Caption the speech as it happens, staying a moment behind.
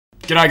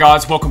G'day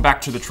guys, welcome back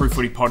to the True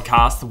Footy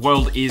podcast. The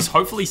world is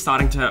hopefully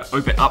starting to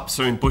open up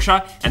soon,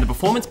 Busher, and the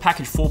Performance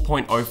Package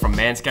 4.0 from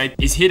MANSCAPED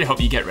is here to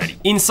help you get ready.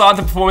 Inside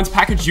the Performance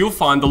Package, you'll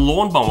find the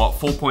Lawnmower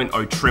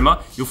 4.0 trimmer,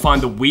 you'll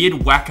find the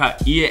Weird Whacker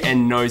ear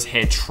and nose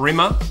hair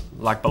trimmer,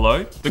 like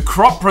below, the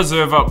Crop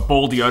Preserver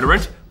ball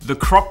deodorant, the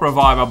Crop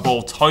Reviver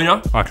ball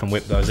toner. I can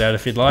whip those out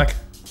if you'd like.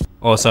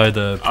 Also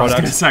the product. I was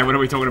going to say, what are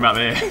we talking about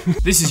there?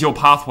 This is your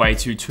pathway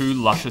to 2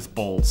 luscious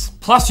balls.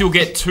 Plus, you'll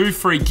get 2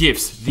 free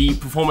gifts, the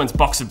Performance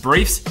Box of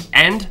Briefs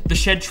and the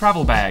Shed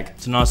Travel Bag.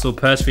 It's a nice little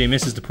purse for your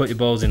missus to put your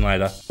balls in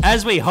later.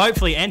 As we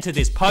hopefully enter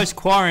this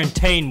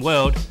post-quarantine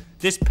world,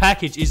 this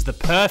package is the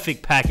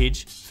perfect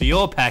package for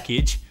your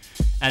package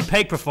and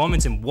peak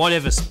performance in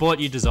whatever sport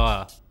you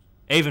desire.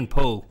 Even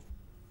pool.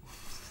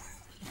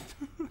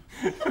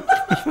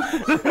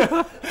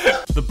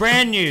 The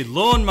brand new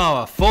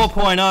Lawnmower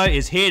 4.0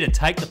 is here to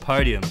take the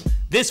podium.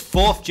 This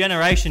 4th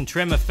generation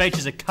trimmer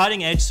features a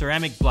cutting edge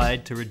ceramic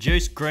blade to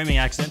reduce grooming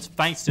accidents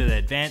thanks to the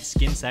advanced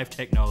skin safe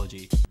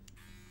technology.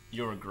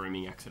 You're a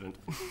grooming accident.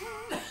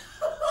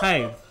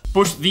 Hey.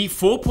 Bush, the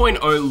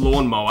 4.0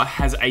 lawnmower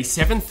has a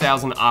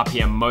 7,000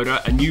 RPM motor,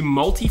 a new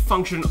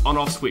multi-function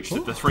on-off switch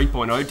that the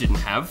 3.0 didn't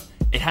have.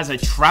 It has a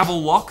travel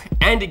lock,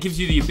 and it gives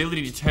you the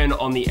ability to turn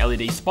on the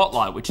LED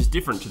spotlight, which is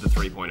different to the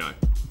 3.0.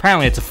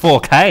 Apparently it's a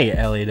 4K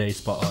LED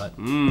spotlight.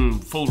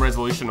 Full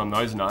resolution on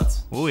those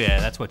nuts. Oh yeah,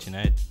 that's what you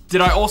need.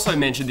 Did I also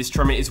mention this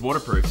trimmer is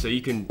waterproof, so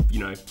you can,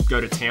 go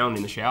to town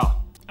in the shower?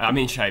 I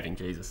mean shaving,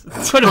 Jesus.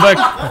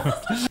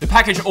 The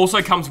package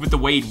also comes with the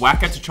Weed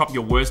Whacker to chop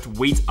your worst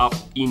weeds up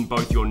in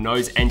both your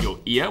nose and your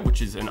ear,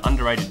 which is an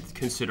underrated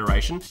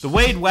consideration. The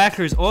Weed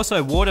Whacker is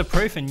also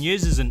waterproof and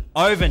uses an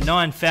over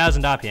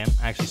 9,000 RPM,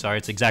 actually sorry,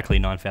 it's exactly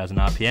 9,000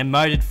 RPM,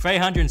 moded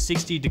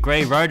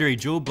 360-degree rotary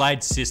dual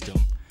blade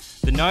system.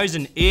 The nose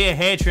and ear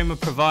hair trimmer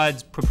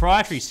provides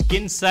proprietary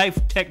skin-safe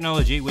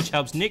technology which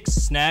helps nicks,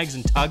 snags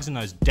and tugs in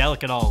those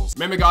delicate holes.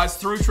 Remember guys,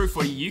 through True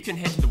Footy, you can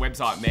head to the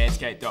website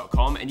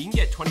manscaped.com and you can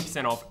get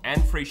 20% off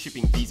and free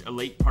shipping these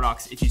elite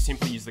products if you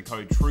simply use the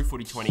code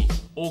TrueFooty20,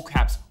 all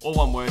caps, all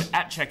one word,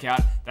 at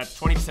checkout. That's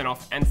 20%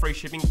 off and free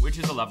shipping, which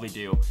is a lovely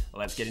deal.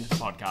 Let's get into the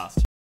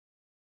podcast.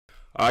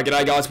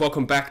 G'day guys,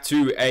 welcome back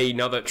to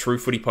another True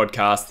Footy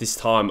podcast. This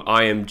time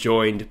I am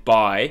joined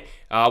by,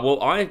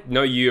 I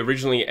know you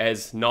originally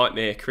as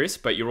Knightmare Chris,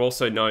 but you're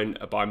also known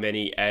by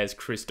many as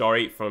Chris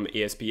Doerre from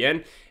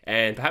ESPN,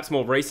 and perhaps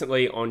more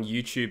recently on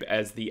YouTube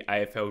as the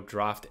AFL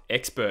Draft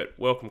Expert.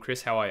 Welcome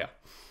Chris, how are you?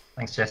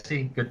 Thanks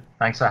Jesse, good,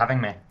 thanks for having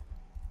me.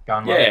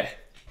 Going well. Yeah,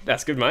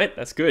 that's good mate,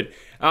 that's good.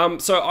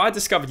 So I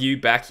discovered you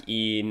back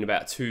in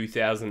about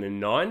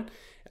 2009,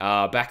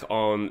 back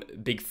on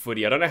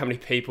BigFooty. I don't know how many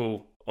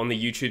people on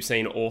the YouTube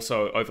scene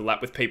also overlap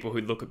with people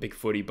who look at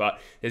BigFooty, but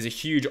there's a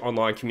huge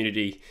online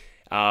community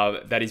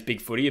that is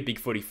BigFooty.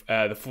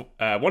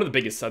 One of the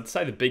biggest, I'd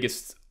say the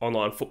biggest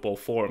online football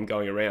forum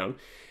going around.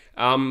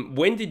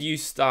 When did you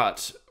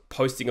start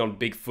posting on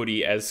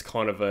BigFooty as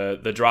kind of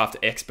the draft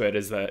expert,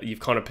 you've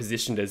kind of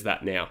positioned as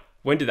that now?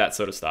 When did that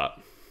sort of start?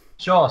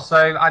 Sure, so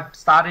I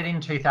started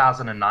in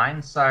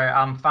 2009,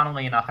 so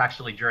funnily enough,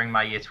 actually during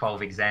my year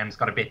 12 exams,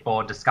 got a bit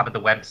bored, discovered the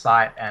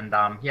website, and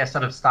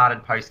sort of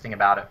started posting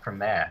about it from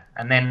there.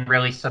 And then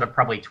really sort of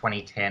probably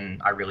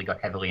 2010, I really got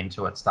heavily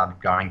into it,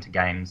 started going to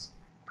games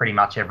pretty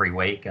much every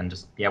week and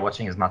just,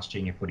 watching as much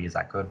junior footy as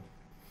I could.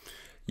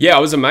 Yeah, I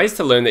was amazed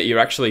to learn that you're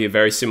actually a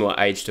very similar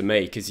age to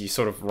me, because you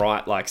sort of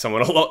write like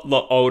someone a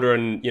lot older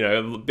and,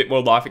 a bit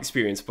more life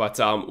experience. But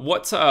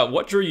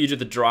what drew you to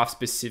the draft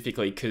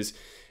specifically? Because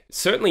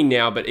certainly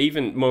now, but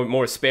even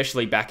more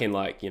especially back in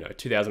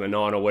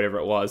 2009 or whatever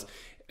it was,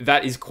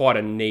 that is quite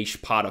a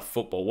niche part of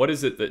football. What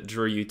is it that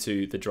drew you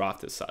to the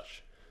draft as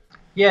such?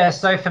 Yeah,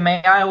 so for me,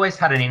 I always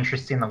had an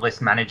interest in the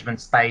list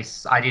management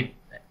space. I did,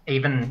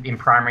 even in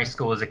primary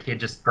school as a kid,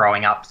 just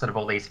growing up, sort of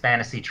all these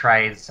fantasy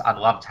trades. I'd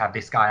love to have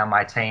this guy on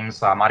my team,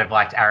 so I might have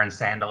liked Aaron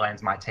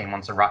Sandilands. My team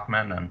wants a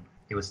ruckman, and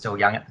he was still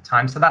young at the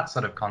time, so that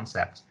sort of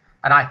concept.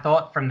 And I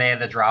thought from there,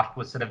 the draft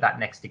was sort of that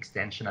next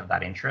extension of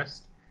that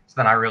interest. So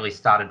then I really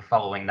started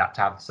following that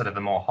to have sort of a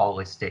more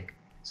holistic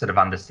sort of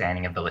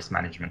understanding of the list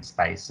management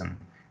space and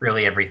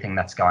really everything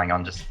that's going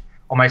on, just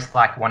almost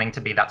like wanting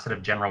to be that sort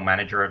of general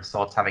manager of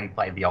sorts, having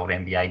played the old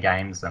NBA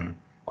games and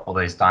all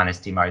those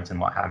dynasty modes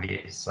and what have you.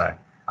 So,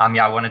 I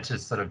wanted to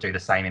sort of do the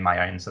same in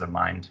my own sort of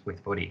mind with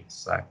footy.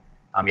 So,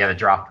 the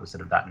draft was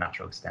sort of that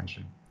natural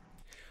extension.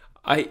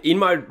 In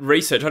my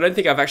research, I don't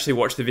think I've actually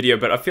watched the video,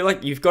 but I feel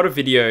like you've got a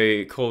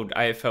video called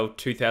AFL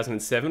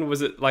 2007.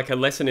 Was it like a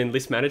lesson in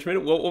list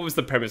management? What was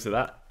the premise of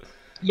that?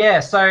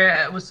 Yeah, so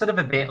it was sort of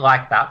a bit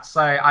like that.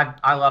 So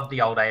I love the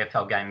old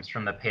AFL games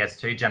from the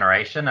PS2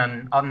 generation,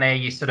 and on there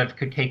you sort of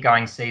could keep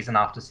going season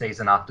after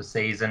season after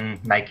season,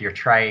 make your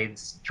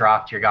trades,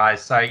 draft your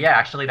guys. So yeah,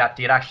 actually that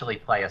did actually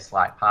play a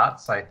slight part.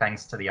 So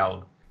thanks to the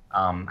old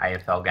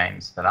AFL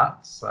games for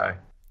that. So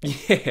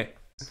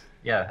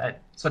yeah,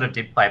 it sort of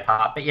did play a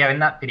part. But yeah, in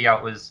that video,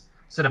 it was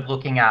sort of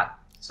looking at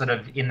sort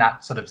of in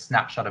that sort of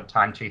snapshot of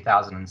time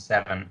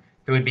 2007,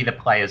 who would be the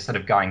players sort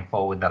of going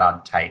forward that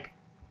I'd take.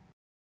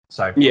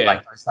 So Yeah.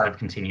 like those that have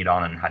continued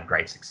on and had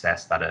great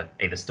success that are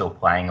either still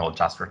playing or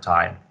just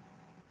retired.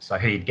 So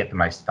who you'd get the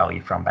most value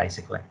from,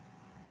 basically.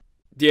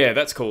 Yeah,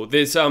 that's cool.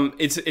 There's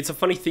it's a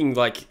funny thing.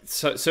 Like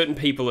certain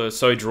people are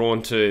so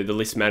drawn to the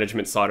list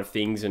management side of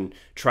things and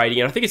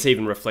trading, and I think it's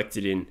even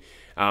reflected in.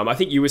 I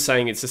think you were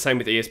saying it's the same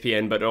with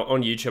ESPN, but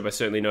on YouTube, I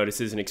certainly noticed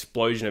there's an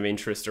explosion of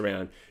interest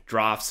around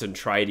drafts and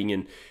trading.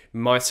 And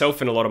myself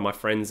and a lot of my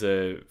friends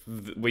are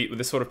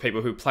the sort of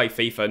people who play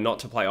FIFA not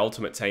to play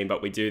Ultimate Team,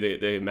 but we do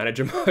the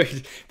manager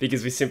mode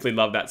because we simply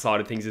love that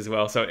side of things as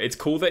well. So it's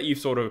cool that you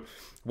sort of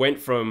went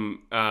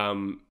from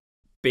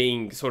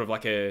being sort of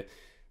like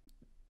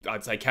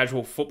I'd say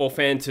casual football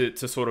fan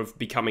to sort of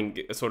becoming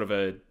sort of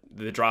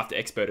the draft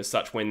expert as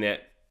such, when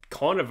that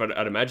kind of,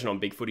 I'd imagine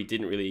on BigFooty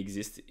didn't really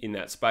exist in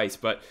that space,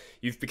 but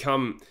you've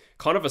become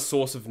kind of a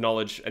source of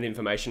knowledge and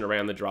information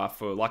around the draft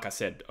for, like I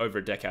said, over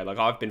a decade. Like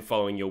I've been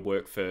following your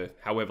work for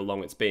however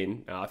long it's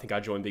been. I think I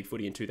joined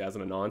BigFooty in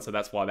 2009, so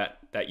that's why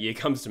that year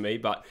comes to me.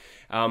 But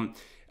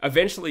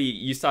eventually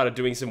you started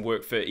doing some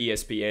work for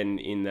ESPN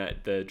in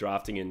the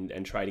drafting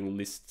and trading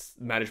lists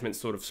management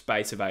sort of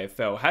space of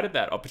AFL. How did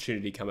that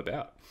opportunity come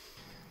about?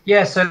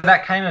 Yeah, so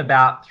that came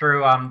about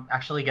through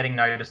actually getting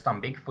noticed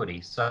on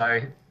BigFooty.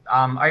 So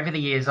over the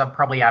years, I've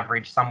probably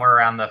averaged somewhere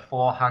around the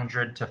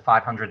 400 to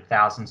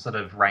 500,000 sort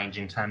of range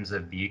in terms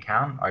of view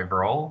count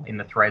overall in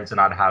the threads,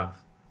 and I'd have,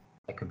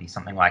 it could be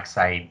something like,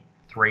 say,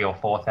 3,000 or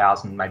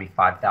 4,000, maybe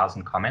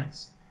 5,000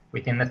 comments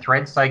within the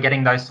thread. So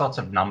getting those sorts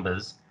of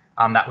numbers,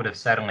 that would have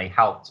certainly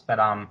helped. But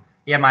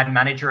yeah, my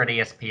manager at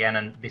ESPN,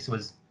 and this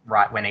was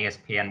right when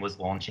ESPN was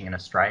launching in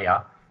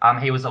Australia,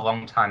 he was a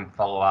long-time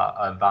follower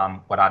of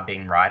what I'd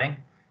been writing.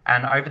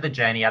 And over the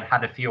journey, I'd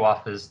had a few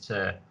offers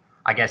to,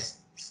 I guess,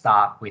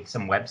 start with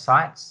some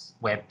websites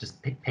where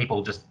just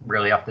people just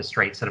really off the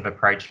street sort of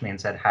approached me and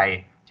said, hey,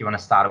 do you want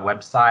to start a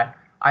website?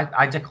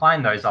 I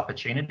declined those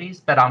opportunities,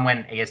 but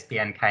when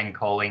ESPN came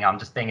calling,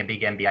 just being a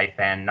big NBA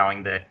fan,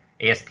 knowing the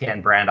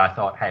ESPN brand, I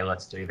thought, hey,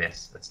 let's do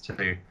this. It's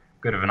too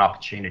good of an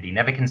opportunity.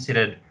 Never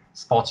considered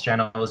sports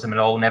journalism at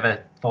all,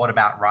 never thought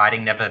about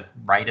writing, never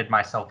rated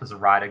myself as a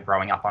writer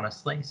growing up,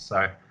 honestly.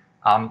 So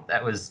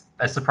that was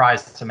a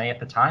surprise to me at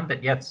the time,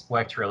 but yeah, it's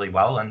worked really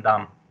well. And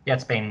yeah,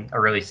 it's been a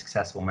really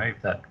successful move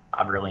that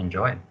I've really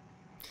enjoyed.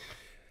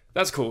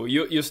 That's cool.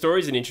 Your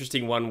story is an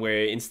interesting one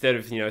where instead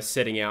of,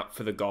 setting out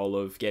for the goal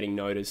of getting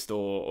noticed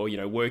or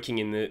working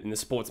in the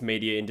sports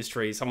media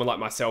industry, someone like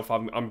myself,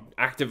 I'm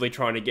actively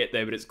trying to get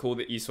there, but it's cool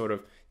that you sort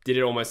of did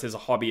it almost as a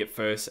hobby at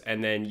first,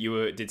 and then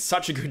you did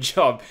such a good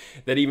job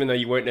that even though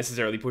you weren't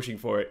necessarily pushing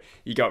for it,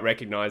 you got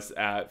recognized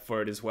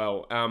for it as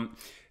well.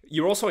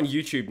 You're also on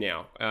YouTube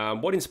now.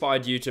 What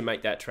inspired you to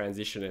make that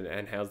transition,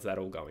 and how's that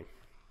all going?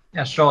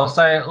 Yeah, sure.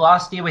 So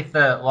last year with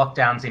the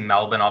lockdowns in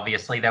Melbourne,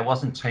 obviously there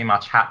wasn't too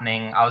much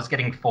happening. I was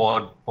getting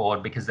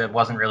bored because there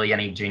wasn't really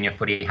any junior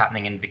footy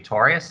happening in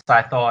Victoria. So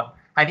I thought,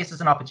 hey, this is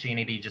an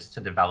opportunity just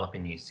to develop a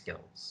new skills.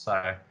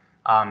 So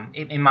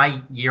in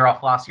my year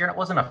off last year, and it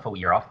wasn't a full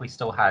year off, we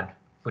still had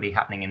footy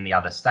happening in the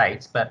other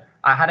states, but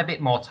I had a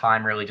bit more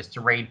time really just to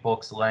read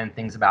books, learn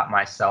things about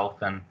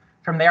myself. And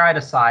from there I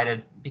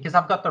decided, because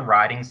I've got the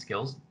writing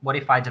skills, what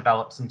if I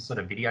develop some sort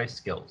of video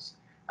skills?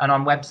 And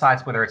on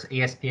websites, whether it's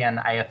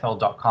ESPN,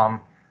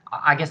 AFL.com,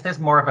 I guess there's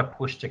more of a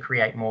push to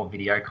create more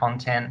video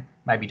content,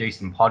 maybe do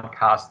some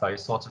podcasts,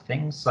 those sorts of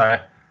things. So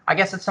I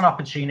guess it's an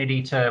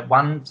opportunity to,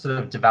 one, sort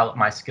of develop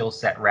my skill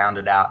set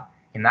rounded out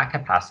in that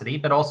capacity,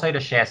 but also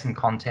to share some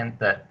content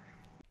that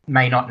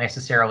may not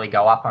necessarily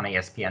go up on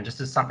ESPN,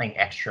 just as something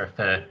extra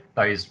for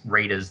those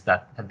readers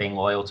that have been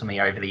loyal to me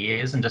over the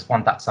years and just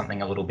want that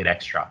something a little bit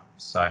extra.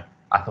 So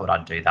I thought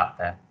I'd do that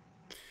there.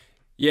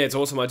 Yeah, it's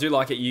awesome. I do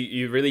like it.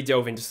 You really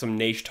delve into some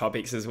niche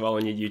topics as well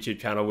on your YouTube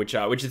channel, which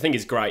I think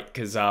is great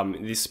because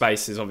this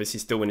space is obviously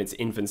still in its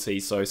infancy.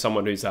 So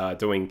someone who's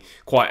doing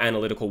quite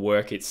analytical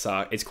work, it's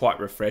quite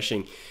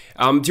refreshing.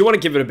 Do you want to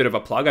give it a bit of a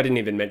plug? I didn't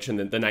even mention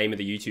the name of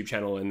the YouTube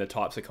channel and the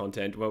types of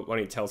content. Why don't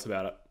you tell us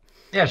about it?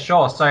 Yeah,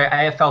 sure. So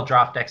AFL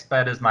Draft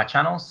Expert is my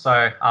channel.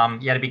 So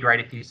yeah, it'd be great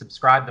if you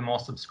subscribe. The more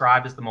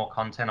subscribers, the more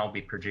content I'll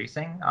be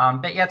producing.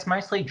 But yeah, it's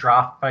mostly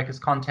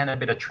draft-focused content, a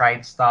bit of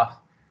trade stuff.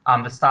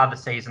 The start of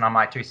the season, I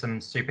might do some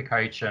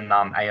Supercoach and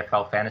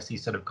AFL fantasy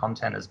sort of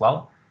content as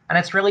well. And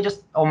it's really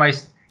just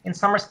almost, in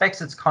some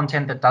respects, it's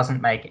content that doesn't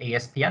make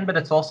ESPN, but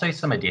it's also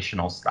some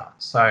additional stuff.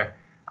 So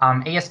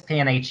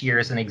ESPN each year,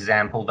 as an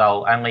example,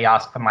 they'll only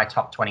ask for my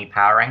top 20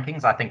 power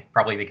rankings. I think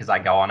probably because I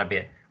go on a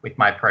bit with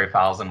my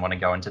profiles and want to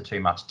go into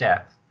too much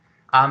depth.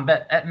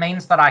 But it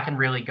means that I can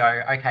really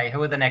go, okay,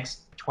 who are the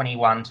next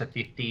 21 to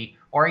 50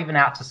 or even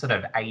out to sort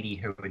of 80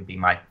 who would be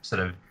my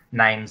sort of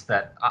names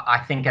that I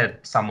think are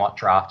somewhat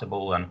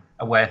draftable and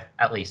are worth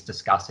at least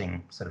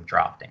discussing sort of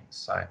drafting.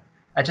 So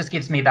it just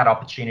gives me that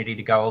opportunity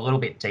to go a little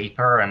bit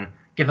deeper and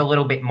give a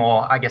little bit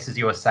more, I guess, as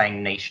you were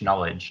saying, niche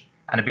knowledge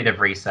and a bit of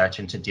research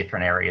into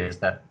different areas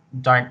that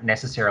don't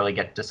necessarily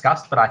get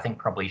discussed, but I think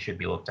probably should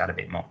be looked at a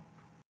bit more.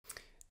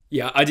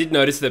 Yeah, I did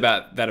notice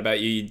about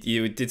you.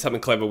 You did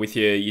something clever with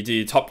you do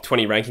your top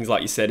 20 rankings,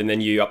 like you said, and then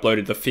you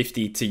uploaded the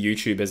 50 to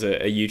YouTube as a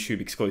YouTube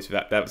exclusive.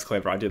 That was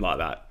clever. I did like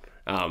that.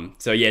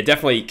 So yeah,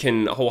 definitely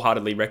can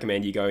wholeheartedly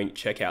recommend you going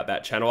check out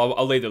that channel.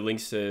 I'll leave the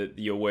links to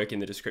your work in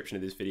the description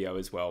of this video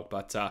as well.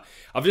 But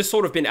I've just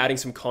sort of been adding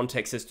some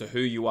context as to who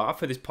you are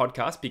for this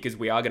podcast, because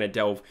we are going to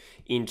delve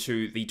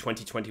into the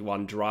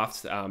 2021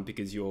 drafts,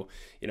 because you're,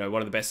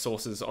 one of the best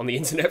sources on the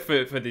internet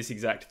for this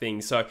exact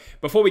thing. So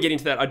before we get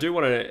into that, I do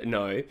want to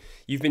know,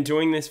 you've been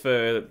doing this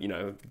for,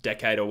 a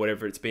decade or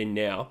whatever it's been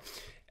now.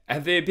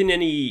 Have there been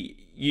any,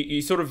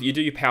 you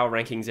do your power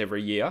rankings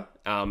every year,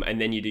 and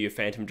then you do your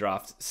phantom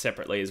drafts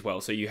separately as well.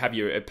 So you have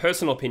your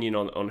personal opinion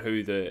on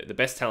who the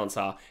best talents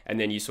are, and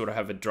then you sort of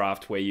have a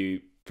draft where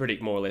you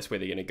predict more or less where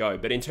they're going to go.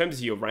 But in terms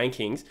of your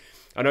rankings,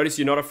 I notice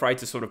you're not afraid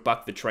to sort of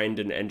buck the trend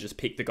and just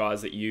pick the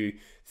guys that you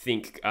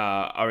think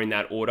are in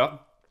that order,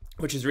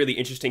 which is really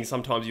interesting.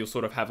 Sometimes you'll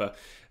sort of have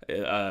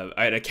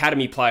an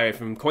academy player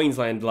from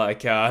Queensland,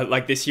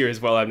 like this year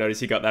as well. I've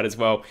noticed you got that as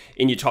well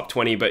in your top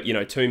 20, but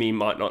Toomey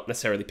might not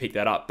necessarily pick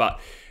that up. But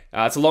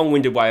it's a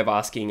long-winded way of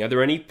asking, are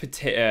there any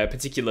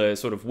particular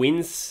sort of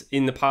wins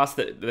in the past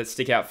that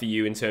stick out for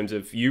you in terms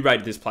of you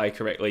rated this player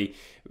correctly,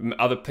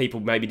 other people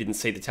maybe didn't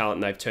see the talent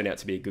and they've turned out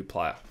to be a good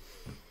player?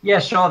 Yeah,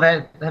 sure.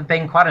 There have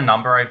been quite a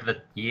number over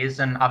the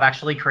years, and I've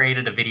actually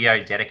created a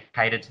video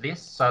dedicated to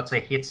this. So it's a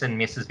hits and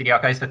misses video.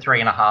 It goes for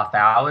 3.5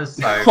 hours.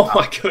 So oh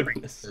my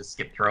goodness, to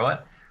skip through it.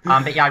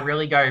 But yeah, I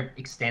really go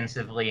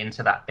extensively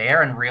into that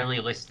there and really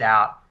list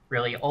out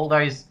really all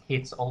those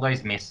hits, all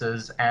those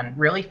misses, and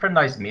really from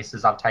those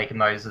misses, I've taken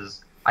those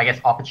as, I guess,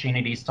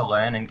 opportunities to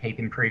learn and keep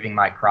improving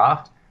my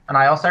craft. And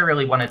I also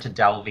really wanted to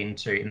delve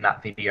into, in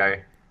that video,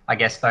 I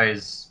guess,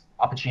 those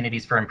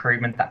opportunities for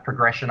improvement, that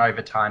progression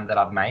over time that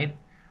I've made.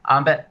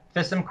 But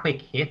for some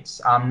quick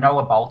hits,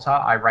 Noah Bolter,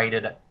 I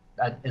rated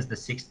as the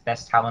 6th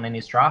best talent in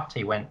his draft.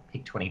 He went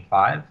pick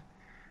 25.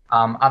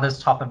 Others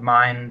top of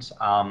mind,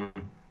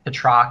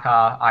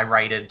 Petrarca, I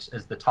rated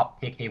as the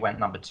top pick. He went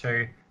number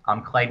 2.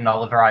 Clayton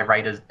Oliver, I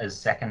rated as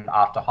second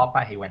after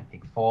Hopper. He went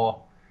pick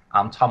 4.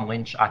 Tom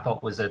Lynch, I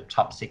thought was a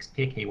top 6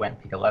 pick. He went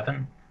pick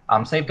 11.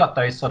 So you've got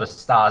those sort of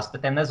stars.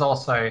 But then there's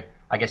also,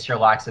 I guess, your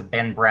likes of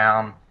Ben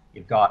Brown.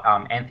 You've got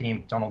Anthony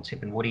McDonald,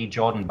 Tip and Woody,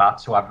 Jordan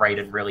Butts, who I've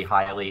rated really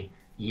highly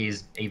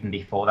years even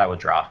before they were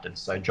drafted.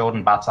 So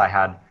Jordan Butts I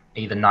had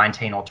either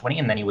 19 or 20,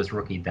 and then he was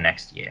rookie the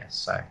next year.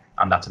 So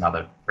that's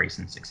another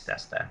recent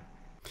success there.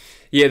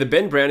 Yeah, the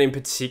Ben Brown in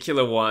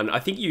particular one, I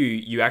think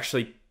you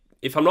actually,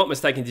 if I'm not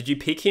mistaken, did you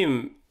pick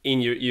him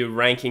in your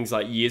rankings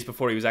like years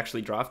before he was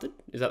actually drafted?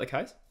 Is that the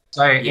case?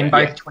 So in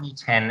both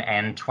 2010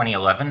 and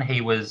 2011,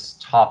 he would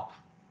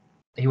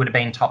have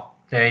been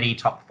top 30,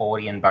 top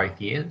 40 in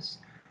both years.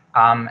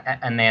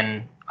 And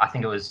then I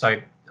think it was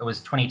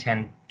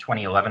 2010,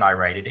 2011 I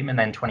rated him, and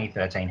then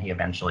 2013 he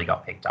eventually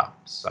got picked up.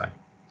 So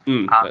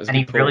and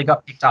he really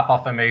got picked up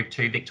off a move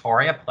to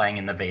Victoria, playing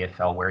in the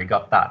VFL, where he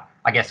got that,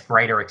 I guess,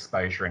 greater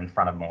exposure in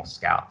front of more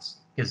scouts,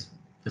 because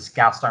the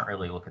scouts don't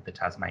really look at the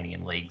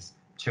Tasmanian leagues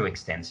too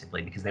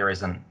extensively because there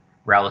isn't,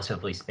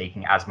 relatively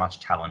speaking, as much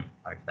talent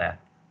over there.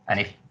 And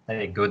if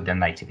they're good, then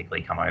they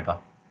typically come over.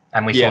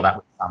 And we saw that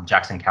with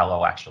Jackson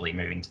Callow actually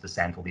moving to the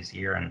Sandville this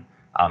year and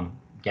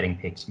getting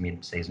picked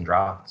mid-season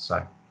draft.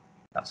 So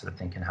that sort of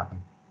thing can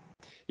happen.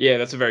 Yeah,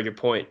 that's a very good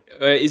point.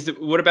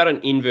 What about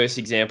an inverse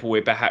example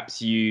where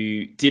perhaps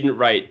you didn't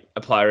rate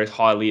a player as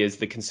highly as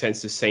the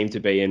consensus seemed to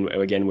be, and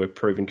again, we're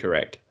proven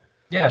correct?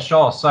 Yeah,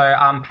 sure. So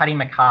Paddy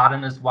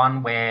McCartan is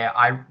one where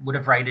I would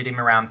have rated him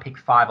around pick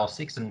 5 or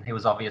 6, and he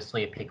was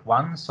obviously a pick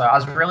 1. So I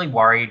was really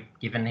worried,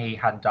 given he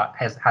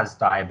has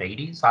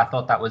diabetes. I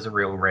thought that was a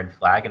real red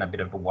flag and a bit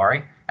of a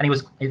worry. And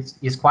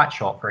he's quite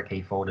short for a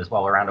key forward as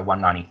well, around a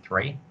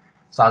 193.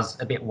 So I was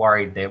a bit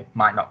worried there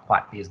might not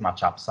quite be as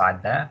much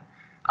upside there.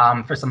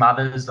 For some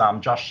others,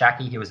 Josh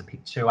Shackey, he was a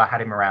pick 2. I had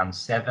him around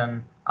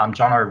 7.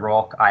 John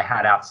O'Rourke, I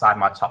had outside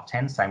my top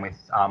 10, same with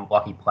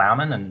Lockie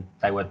Plowman, and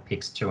they were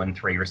picks 2 and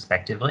 3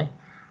 respectively.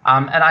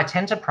 And I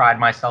tend to pride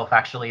myself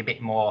actually a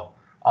bit more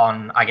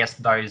on, I guess,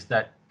 those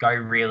that go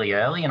really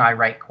early, and I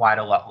rate quite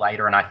a lot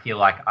later, and I feel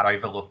like I'd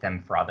overlook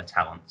them for other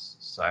talents.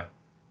 So,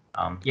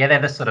 yeah, they're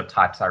the sort of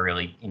types I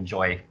really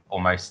enjoy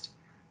almost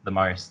the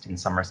most in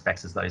some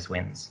respects, as those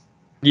wins.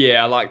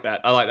 Yeah, I like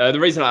that. The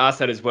reason I asked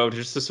that as well,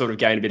 just to sort of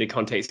gain a bit of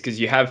context, because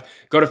you have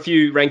got a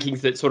few rankings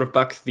that sort of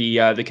buck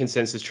the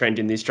consensus trend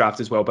in this draft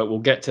as well, but we'll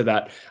get to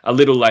that a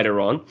little later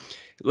on.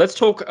 Let's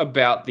talk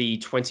about the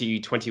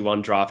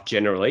 2021 draft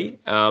generally.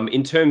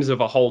 In terms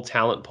of a whole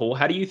talent pool,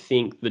 how do you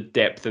think the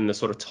depth and the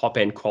sort of top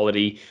end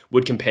quality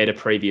would compare to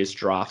previous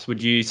drafts?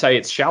 Would you say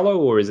it's shallow,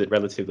 or is it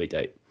relatively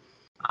deep?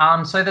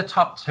 So the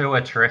top 2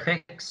 are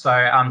terrific.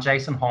 So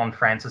Jason Horn,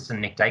 Francis and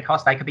Nick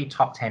Dacos, they could be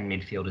top 10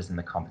 midfielders in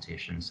the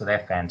competition. So they're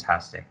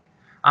fantastic.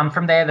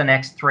 From there, the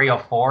next 3 or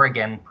 4,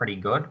 again, pretty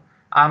good.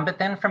 But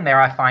then from there,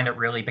 I find it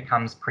really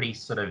becomes pretty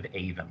sort of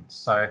even.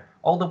 So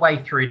all the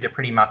way through to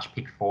pretty much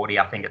pick 40,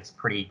 I think it's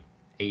pretty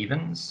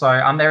even.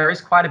 So there is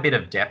quite a bit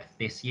of depth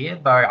this year,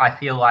 though I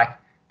feel like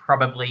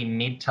probably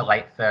mid to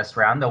late first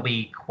round, there'll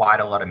be quite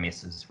a lot of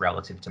misses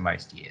relative to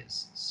most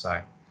years.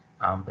 So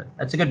but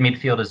it's a good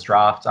midfielders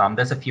draft.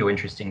 There's a few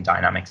interesting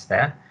dynamics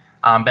there.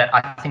 But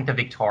I think the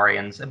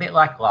Victorians, a bit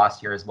like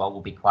last year as well,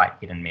 will be quite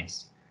hit and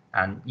miss.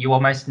 And you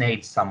almost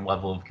need some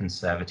level of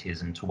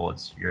conservatism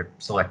towards your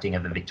selecting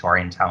of the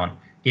Victorian talent,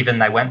 given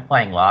they weren't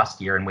playing last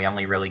year and we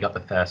only really got the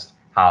first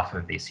half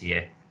of this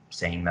year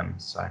seeing them.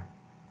 So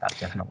that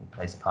definitely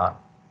plays a part.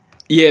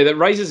 Yeah, that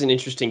raises an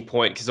interesting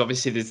point because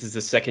obviously this is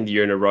the second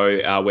year in a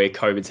row where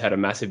COVID's had a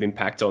massive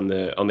impact on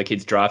the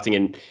kids drafting,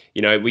 and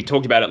we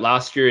talked about it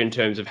last year in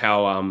terms of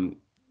how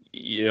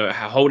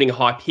how holding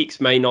high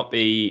picks may not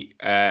be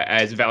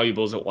as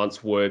valuable as it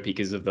once were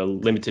because of the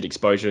limited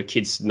exposure,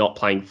 kids not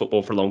playing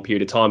football for a long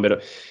period of time.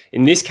 But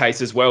in this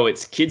case as well,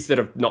 it's kids that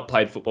have not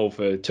played football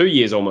for 2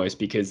 years almost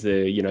because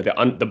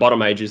the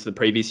bottom ages the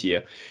previous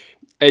year.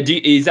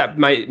 Is that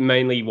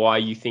mainly why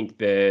you think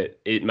that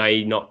it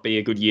may not be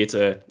a good year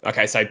to,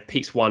 say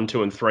picks 1,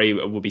 2, and 3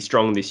 will be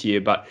strong this year,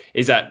 but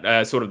is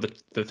that sort of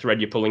the thread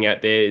you're pulling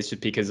out there is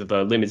just because of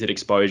the limited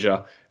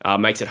exposure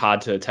makes it hard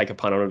to take a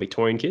punt on a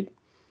Victorian kid?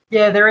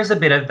 Yeah, there is a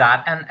bit of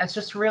that, and it's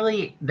just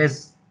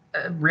there's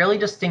a really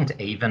distinct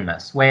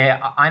evenness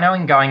where I know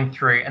in going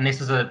through, and this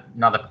is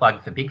another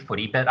plug for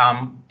BigFooty, but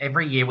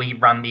every year we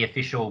run the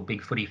official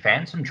BigFooty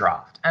Phantom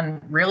draft,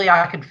 and really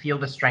I could feel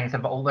the strength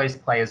of all those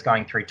players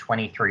going through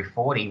 20 through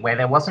 40, where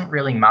there wasn't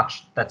really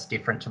much that's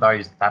different to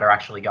those that are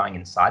actually going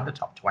inside the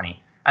top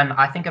 20. And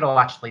I think it'll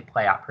actually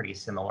play out pretty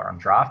similar on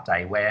draft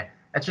day, where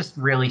it's just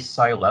really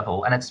so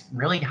level, and it's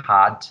really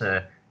hard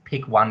to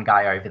pick one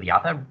guy over the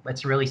other.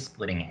 It's really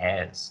splitting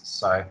hairs.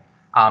 So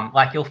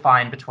you'll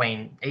find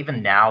between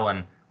even now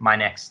and my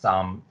next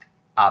power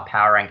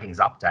rankings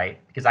update,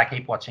 because I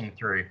keep watching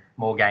through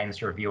more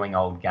games, reviewing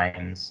old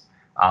games,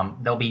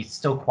 there'll be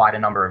still quite a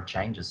number of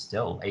changes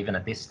still, even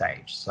at this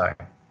stage. So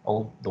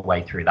all the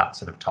way through that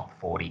sort of top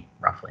 40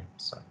 roughly.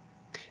 So.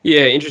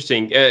 Yeah,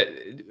 interesting.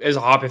 As a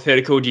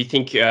hypothetical, do you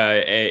think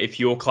if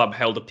your club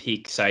held a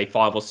pick, say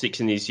 5 or 6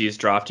 in this year's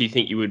draft, do you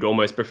think you would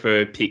almost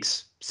prefer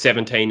picks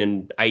 17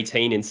 and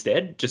 18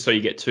 instead, just so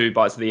you get 2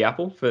 bites of the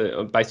apple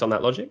based on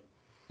that logic?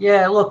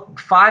 Yeah, look,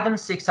 5 and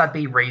 6 I'd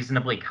be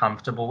reasonably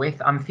comfortable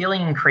with. I'm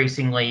feeling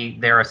increasingly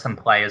there are some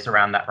players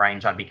around that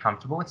range I'd be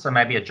comfortable with. So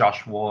maybe a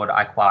Josh Ward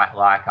I quite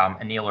like,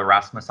 a Neil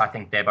Erasmus. I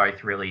think they're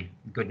both really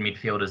good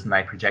midfielders and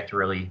they project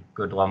really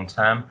good long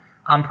term.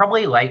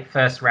 Probably late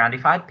first round.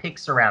 If I had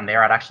picks around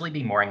there, I'd actually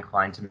be more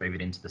inclined to move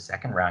it into the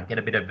second round, get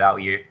a bit of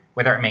value,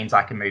 whether it means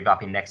I can move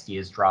up in next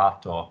year's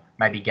draft or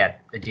maybe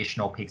get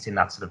additional picks in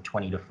that sort of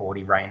 20 to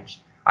 40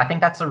 range. I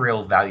think that's a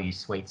real value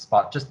sweet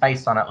spot, just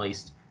based on at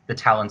least the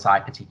talents I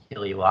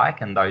particularly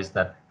like and those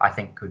that I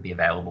think could be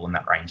available in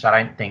that range.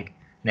 I don't think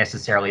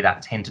necessarily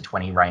that 10 to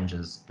 20 range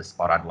is the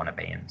spot I'd want to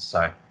be in.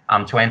 So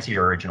to answer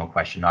your original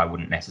question, I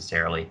wouldn't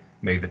necessarily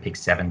move a pick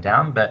 7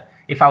 down, but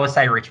if I was,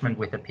 say, Richmond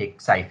with a pick,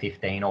 say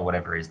 15 or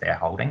whatever is they're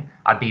holding,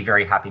 I'd be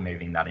very happy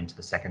moving that into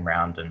the second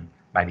round and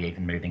maybe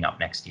even moving up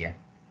next year.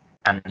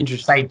 And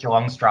say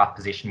Geelong's draft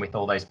position with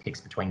all those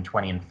picks between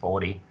 20 and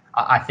 40,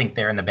 I think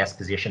they're in the best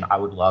position. I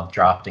would love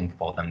drafting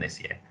for them this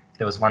year. If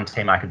there was one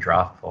team I could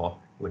draft for,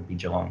 it would be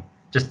Geelong,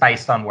 just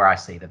based on where I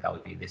see the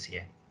value this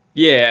year.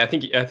 Yeah, I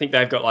think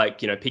they've got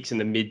picks in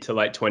the mid to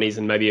late 20s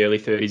and maybe early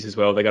 30s as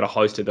well. They've got a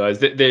host of those.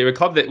 They're a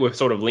club that were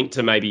sort of linked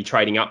to maybe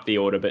trading up the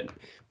order, but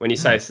when you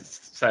say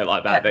it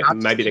like that,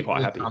 maybe they're quite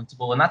really happy.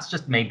 Comfortable, and that's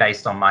just me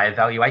based on my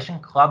evaluation.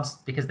 Clubs,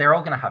 because they're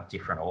all going to have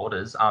different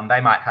orders.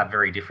 They might have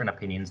very different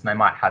opinions, and they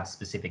might have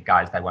specific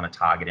guys they want to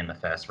target in the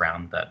first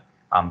round that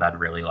they'd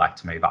really like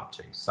to move up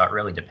to. So it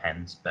really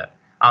depends. But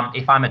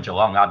if I'm a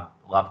Geelong, I'd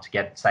love to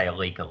get, say, a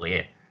Leek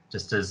Aliir,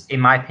 just as,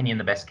 in my opinion,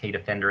 the best key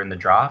defender in the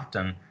draft,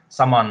 and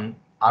someone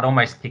I'd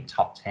almost pick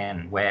top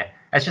 10, where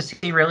it's just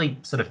he really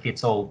sort of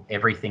fits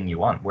everything you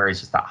want, where he's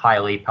just that high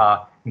leaper,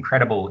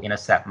 incredible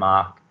intercept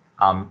mark,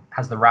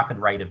 has the rapid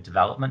rate of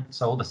development.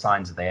 So all the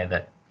signs are there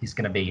that he's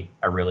going to be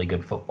a really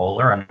good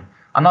footballer. And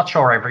I'm not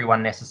sure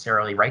everyone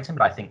necessarily rates him,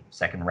 but I think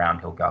second round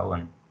he'll go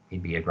and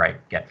he'd be a great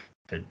get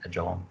for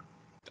Geelong.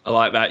 I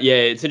like that. Yeah,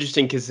 it's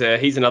interesting because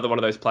he's another one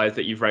of those players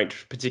that you've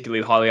ranked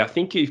particularly highly. I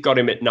think you've got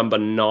him at number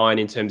 9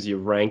 in terms of your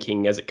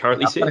ranking as it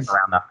currently sits. I've got him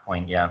around that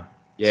point, yeah.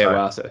 Yeah,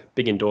 wow, so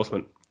big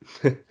endorsement.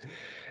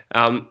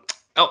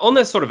 On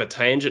that sort of a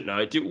tangent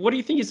note, what do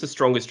you think is the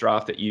strongest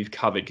draft that you've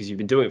covered? Because you've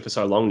been doing it for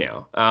so long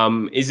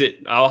now. Is it?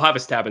 I'll have a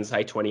stab and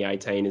say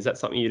 2018. Is that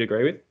something you'd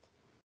agree with?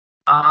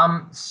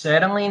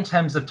 Certainly in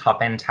terms of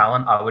top end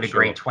talent, I would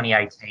agree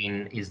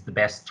 2018 is the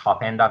best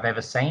top end I've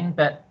ever seen,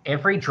 but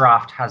every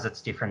draft has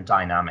its different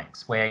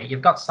dynamics, where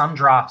you've got some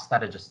drafts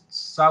that are just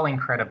so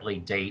incredibly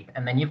deep,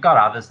 and then you've got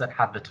others that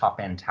have the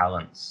top end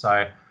talent.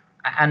 So,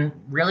 and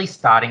really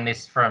starting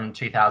this from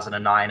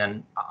 2009,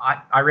 and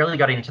I really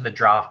got into the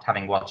draft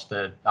having watched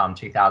the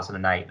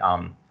 2008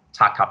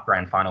 TAC Cup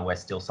Grand Final where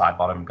Still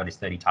Sidebottom got his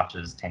 30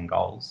 touches, 10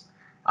 goals.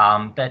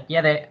 But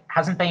yeah, there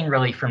hasn't been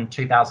really from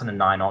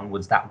 2009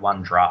 onwards that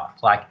one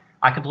draft. Like,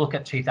 I could look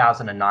at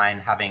 2009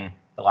 having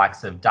the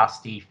likes of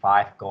Dusty,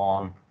 Fife,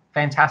 Gawn,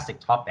 fantastic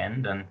top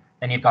end, and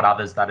then you've got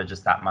others that are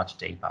just that much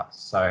deeper.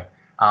 So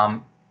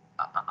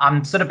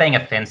I'm sort of being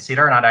a fence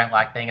sitter, and I don't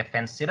like being a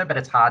fence sitter, but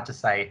it's hard to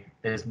say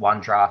there's one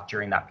draft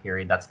during that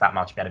period that's that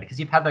much better because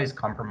you've had those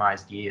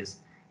compromised years.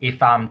 If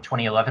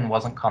 2011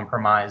 wasn't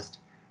compromised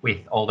with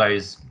all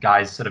those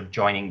guys sort of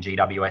joining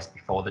GWS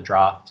before the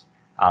draft,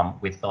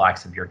 with the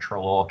likes of your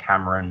Trelaw,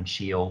 Cameron,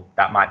 Shield,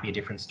 that might be a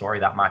different story.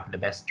 That might be the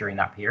best during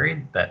that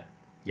period. But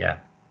yeah,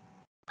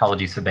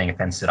 apologies for being a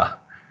fence sitter.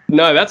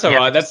 No, that's all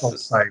right. That's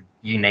also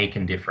unique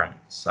and different.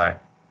 So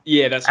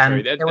yeah, that's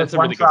true. There that's was a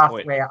one really good draft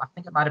point. where I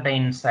think it might have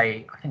been,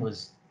 say, I think it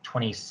was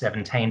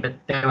 2017, but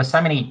there were so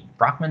many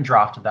ruckman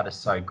drafted that are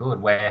so good.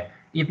 Where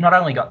you've not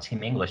only got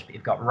Tim English, but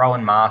you've got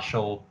Rowan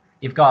Marshall.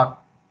 You've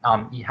got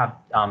you have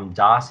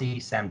Darcy,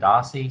 Sam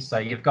Darcy. So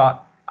you've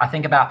got, I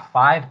think, about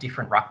 5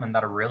 different ruckmen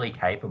that are really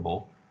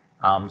capable.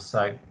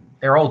 So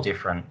they're all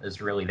different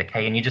is really the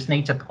key. And you just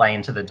need to play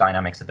into the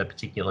dynamics of a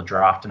particular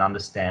draft and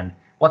understand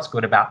what's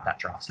good about that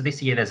draft. So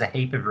this year there's a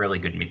heap of really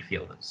good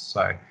midfielders.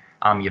 So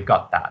you've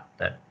got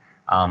that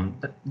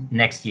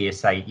next year,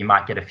 say, you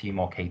might get a few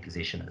more key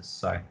positioners.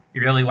 So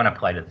you really want to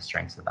play to the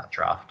strengths of that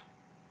draft.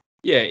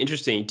 Yeah,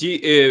 interesting. Do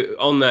you,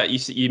 on that,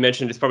 you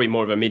mentioned it's probably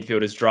more of a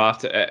midfielders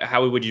draft.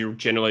 How would you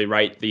generally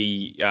rate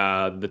the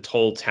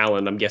tall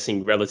talent? I'm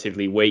guessing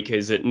relatively weak.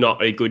 Is it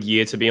not a good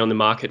year to be on the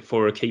market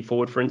for a key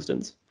forward, for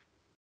instance?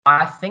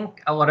 I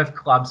think a lot of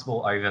clubs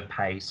will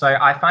overpay. So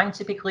I find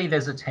typically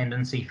there's a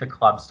tendency for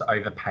clubs to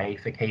overpay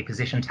for key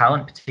position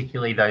talent,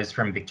 particularly those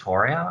from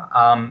Victoria.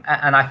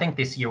 And I think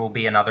this year will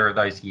be another of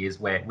those years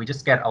where we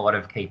just get a lot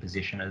of key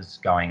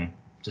positioners going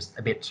just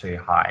a bit too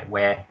high,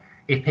 where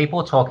if people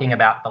are talking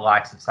about the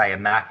likes of, say, a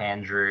Mac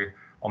Andrew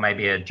or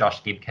maybe a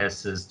Josh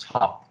Gibcus as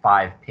top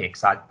 5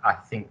 picks, I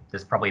think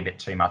there's probably a bit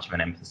too much of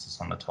an emphasis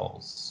on the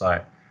talls.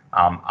 So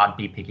I'd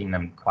be picking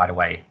them quite a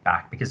way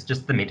back because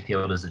just the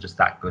midfielders are just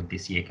that good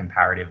this year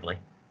comparatively.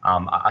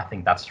 I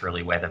think that's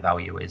really where the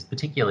value is,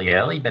 particularly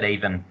early, but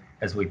even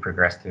as we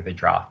progress through the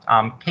draft.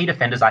 Key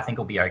defenders, I think,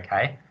 will be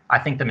okay. I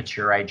think the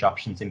mature age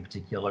options in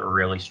particular are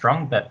really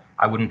strong, but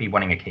I wouldn't be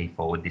wanting a key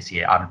forward this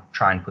year. I'd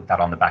try and put that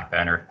on the back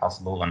burner if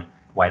possible and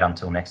wait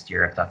until next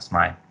year if that's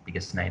my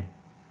biggest need.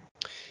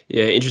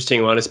 Yeah,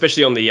 interesting one,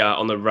 especially on the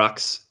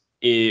rucks.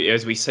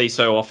 As we see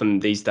so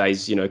often these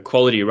days,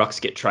 quality rucks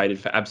get traded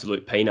for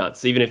absolute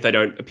peanuts. Even if they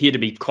don't appear to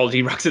be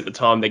quality rucks at the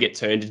time, they get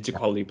turned into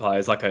quality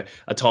players. Like a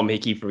Tom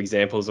Hickey, for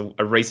example, is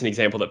a recent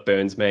example that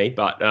burns me.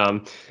 But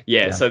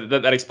so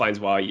that explains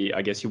why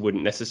I guess you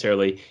wouldn't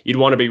necessarily, you'd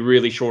want to be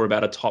really sure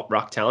about a top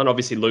ruck talent.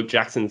 Obviously, Luke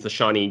Jackson's the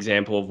shining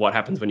example of what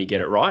happens when you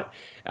get it right.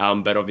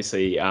 But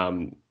obviously,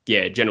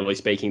 generally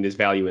speaking, there's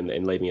value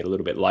in leaving it a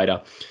little bit later.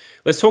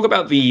 Let's talk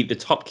about the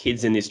top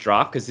kids in this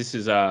draft, because this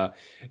is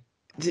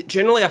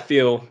generally, I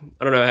feel,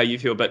 I don't know how you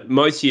feel, but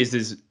most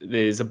years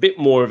there's a bit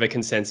more of a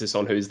consensus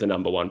on who's the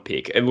number 1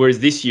 pick. And whereas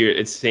this year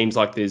it seems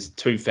like there's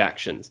 2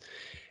 factions.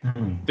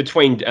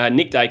 Between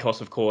Nick Dacos,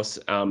 of course,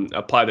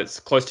 a player that's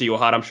close to your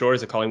heart, I'm sure,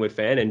 as a Collingwood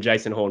fan, and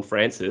Jason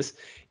Horne-Francis.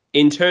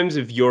 In terms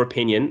of your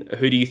opinion,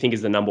 who do you think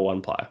is the number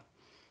 1 player?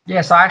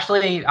 Yeah, so I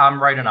actually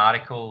wrote an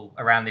article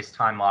around this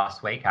time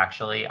last week,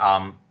 actually,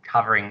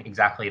 covering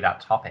exactly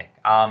that topic.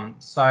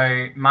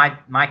 So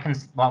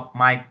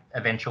my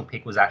eventual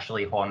pick was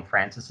actually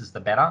Horne-Francis is the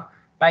better,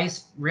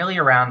 based really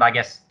around, I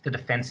guess, the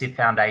defensive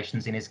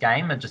foundations in his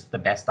game are just the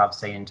best I've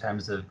seen in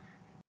terms of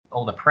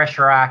all the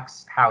pressure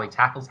acts, how he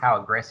tackles,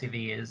 how aggressive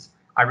he is.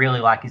 I really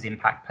like his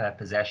impact per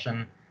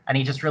possession, and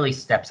he just really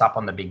steps up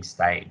on the big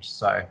stage.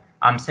 So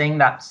I'm seeing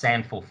that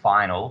Sandful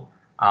final,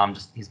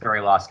 just his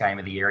very last game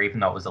of the year, even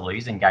though it was a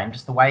losing game,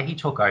 just the way he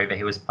took over,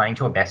 he was playing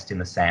to a best in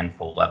the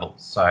Sandful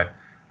levels. So,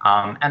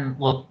 and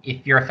look,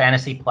 if you're a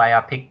fantasy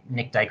player, pick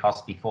Nick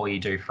Dacos before you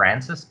do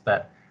Francis.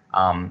 But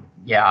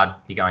I'd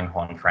be going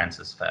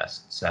Horne-Francis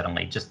first,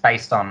 certainly, just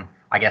based on,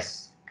 I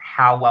guess,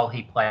 how well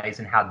he plays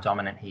and how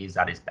dominant he is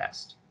at his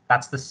best.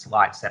 That's the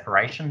slight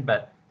separation,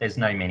 but there's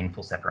no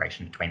meaningful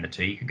separation between the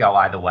two. You could go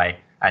either way,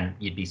 and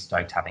you'd be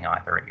stoked having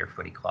either at your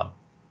footy club.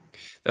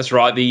 That's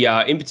right. The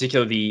in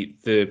particular,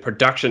 the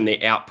production,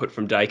 the output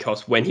from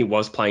Dacos when he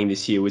was playing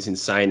this year was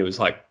insane. It was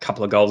like a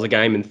couple of goals a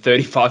game and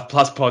 35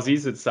 plus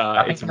posies.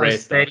 I think it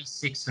was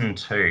 36 and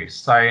 2.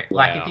 So,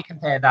 like, if you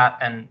compare that,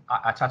 and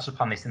I touched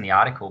upon this in the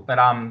article, but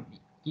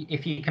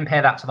if you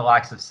compare that to the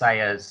likes of,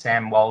 say, a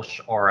Sam Walsh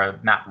or a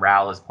Matt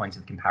Rowell as points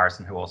of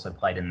comparison, who also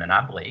played in the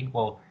NAB League,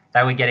 well,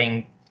 they were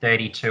getting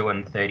 32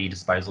 and 30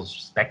 disposals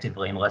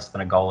respectively in less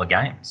than a goal a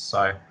game.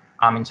 So,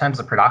 in terms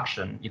of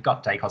production, you've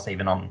got Dacos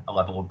even on a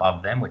level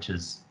above them, which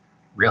is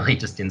really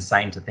just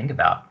insane to think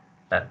about.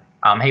 But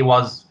he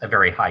was a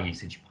very high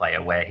usage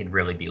player where he'd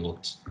really be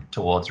looked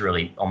towards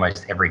really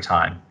almost every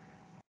time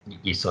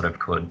you sort of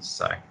could.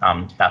 So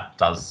that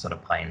does sort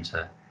of play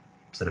into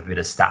sort of a bit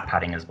of stat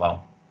padding as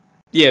well.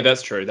 Yeah,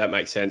 that's true. That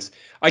makes sense.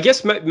 I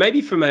guess maybe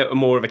from a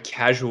more of a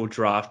casual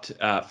draft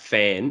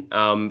fan,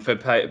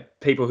 for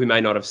people who may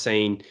not have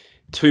seen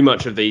too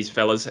much of these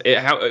fellas,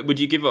 how would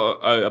you give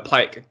a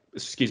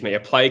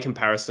player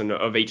comparison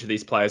of each of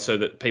these players so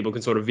that people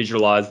can sort of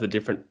visualize the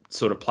different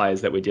sort of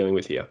players that we're dealing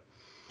with here?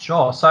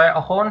 Sure. So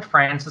a Horn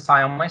Francis,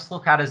 I almost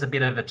look at as a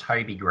bit of a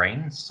Toby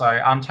Green. So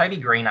Toby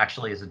Green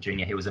actually, as a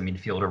junior, he was a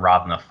midfielder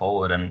rather than a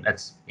forward, and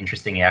it's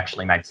interesting he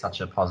actually made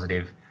such a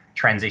positive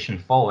transition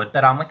forward.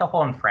 But with the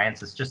Horn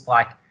Francis, just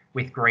like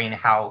with Green,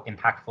 how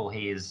impactful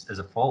he is as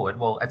a forward,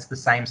 well, it's the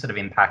same sort of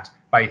impact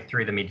both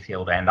through the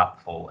midfield and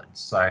up forward.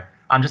 So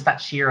just that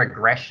sheer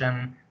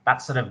aggression,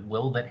 that sort of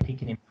will that he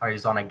can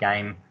impose on a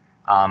game,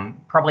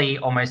 probably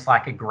almost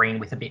like a Green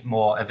with a bit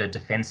more of a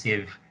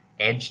defensive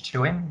edge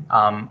to him,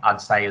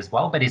 I'd say as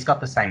well. But he's got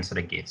the same sort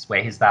of gifts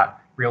where he's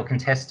that real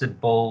contested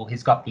ball.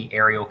 He's got the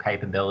aerial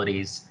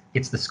capabilities,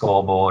 hits the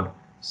scoreboard.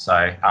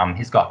 So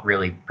he's got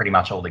really pretty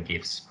much all the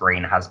gifts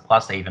Green has,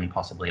 plus even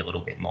possibly a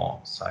little bit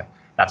more. So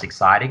that's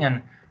exciting.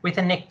 And with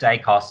a Nick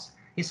Dacos,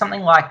 he's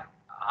something like,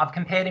 I've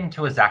compared him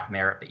to a Zach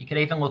Merritt, but you could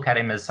even look at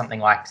him as something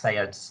like, say,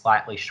 a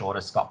slightly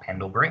shorter Scott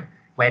Pendlebury,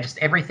 where just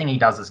everything he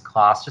does is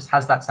class, just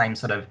has that same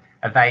sort of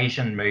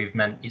evasion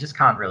movement. You just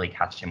can't really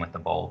catch him with the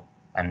ball.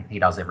 And he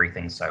does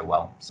everything so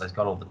well. So he's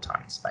got all the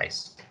time and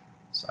space.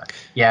 So,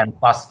 yeah, and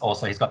plus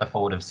also he's got the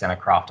forward of centre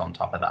craft on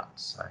top of that.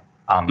 So,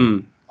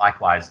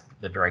 likewise,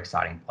 the very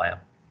exciting player.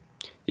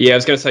 Yeah, I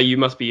was going to say you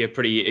must be a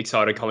pretty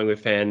excited Collingwood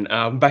fan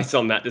based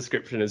on that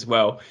description as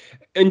well.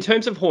 In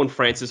terms of Horn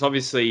Francis,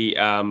 obviously,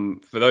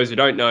 for those who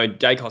don't know,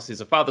 Dacos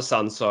is a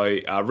father-son, so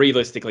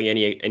realistically,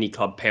 any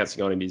club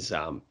pouncing on him is,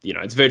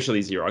 it's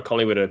virtually zero.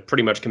 Collingwood are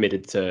pretty much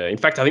committed to. In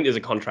fact, I think there's a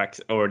contract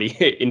already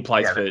in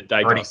place for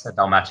Dacos. Already said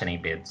they'll match any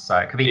bid, so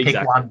it could be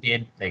pick one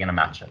bid, they're going to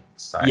match it.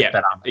 So yeah,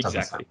 but, it exactly.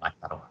 doesn't sound like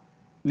that'll.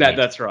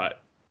 That's right.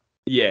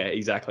 Yeah,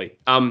 exactly.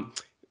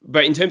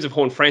 But in terms of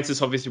Horn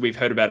Francis, obviously we've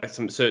heard about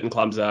some certain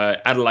clubs,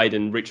 Adelaide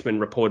and Richmond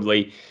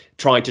reportedly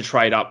trying to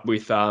trade up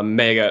with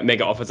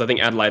mega offers. I think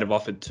Adelaide have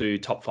offered 2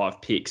 top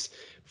 5 picks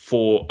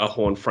for a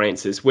Horn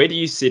Francis. Where do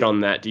you sit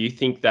on that? Do you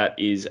think that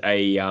is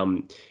a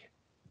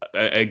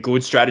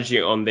good strategy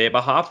on their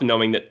behalf,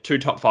 knowing that 2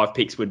 top 5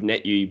 picks would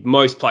net you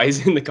most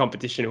players in the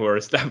competition who are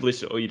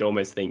established, or you'd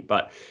almost think?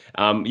 But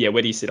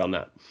where do you sit on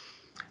that?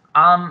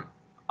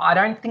 I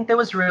don't think there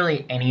was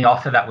really any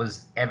offer that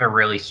was ever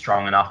really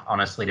strong enough,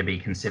 honestly, to be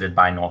considered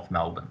by North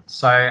Melbourne.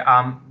 So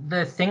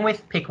the thing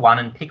with pick one,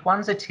 and pick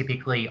ones are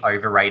typically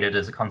overrated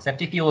as a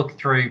concept. If you look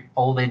through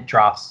all the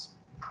drafts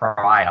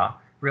prior,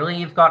 really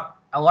you've got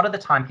a lot of the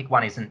time pick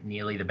one isn't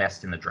nearly the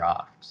best in the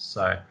draft.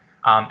 So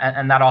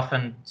and that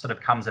often sort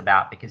of comes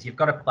about because you've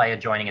got a player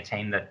joining a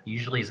team that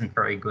usually isn't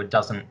very good,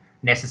 doesn't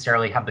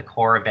necessarily have the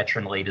core of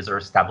veteran leaders or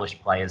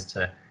established players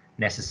to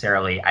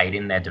necessarily aid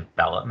in their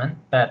development.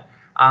 But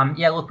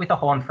look, with a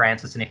Horn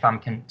Francis, and if I'm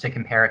to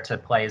compare it to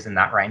players in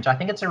that range, I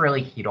think it's a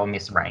really hit or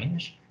miss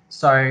range.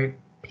 So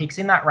picks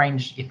in that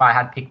range, if I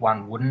had pick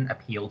one, wouldn't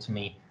appeal to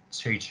me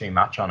too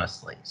much,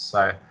 honestly.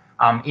 So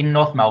in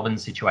North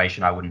Melbourne's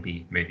situation, I wouldn't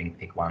be moving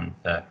pick one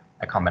for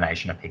a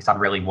combination of picks. I'd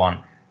really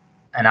want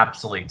an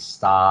absolute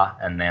star,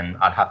 and then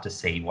I'd have to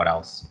see what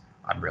else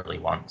I'd really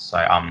want. So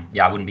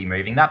I wouldn't be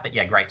moving that. But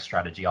yeah, great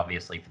strategy,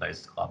 obviously, for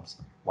those clubs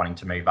wanting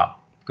to move up.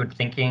 Good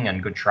thinking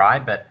and good try,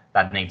 but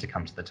they'd need to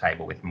come to the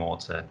table with more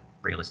to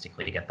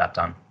realistically get that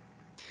done.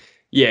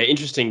 Yeah,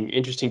 interesting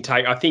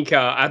take. I think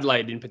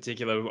Adelaide in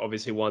particular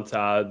obviously want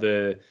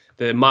the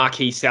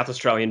marquee South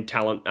Australian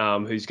talent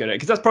who's going to,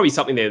 because that's probably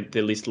something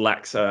their list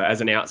lacks as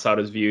an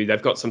outsider's view.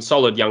 They've got some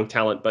solid young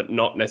talent, but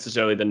not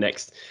necessarily the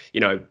next,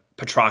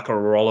 Petrarca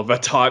or Oliver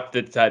type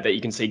that you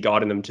can see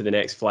guiding them to the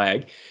next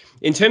flag.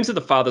 In terms of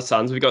the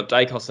father-sons, we've got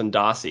Dacos and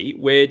Darcy.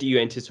 Where do you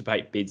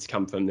anticipate bids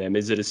come from them?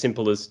 Is it as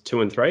simple as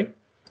 2 and 3?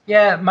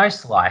 Yeah,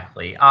 most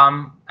likely.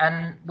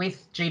 And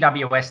with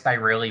GWS, they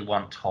really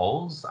want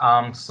tolls.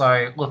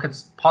 So, look,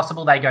 it's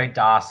possible they go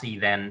Darcy,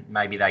 then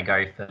maybe they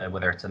go for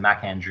whether it's a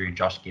Mac Andrew,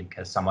 Josh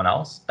Gibka, someone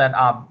else. But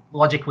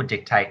logic would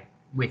dictate,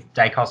 with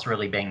Dacos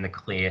really being the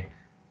clear,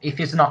 if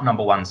he's not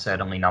number one,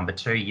 certainly number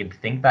 2, you'd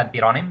think they'd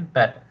bid on him,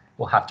 but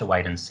we'll have to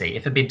wait and see.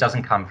 If a bid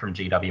doesn't come from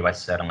GWS,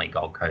 certainly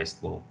Gold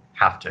Coast will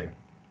have to,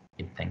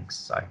 you'd think.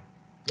 So,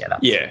 yeah,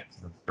 that's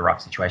the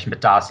rough situation.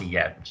 But Darcy,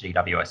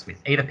 GWS with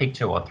either pick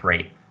 2 or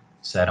 3.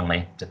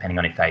 Certainly, depending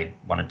on if they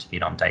wanted to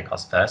bid on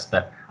Dacos first.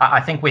 But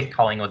I think with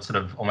Collingwood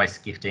sort of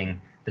almost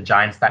gifting the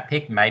Giants that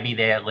pick, maybe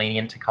they're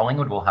lenient to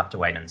Collingwood. We'll have to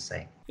wait and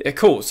see. Yeah,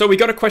 cool. So we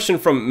got a question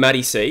from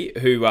Matty C,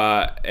 who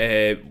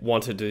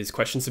wanted his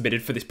question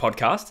submitted for this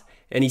podcast.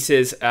 And he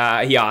says,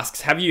 he asks,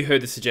 have you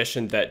heard the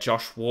suggestion that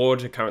Josh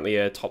Ward, currently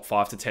a top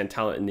 5 to 10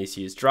 talent in this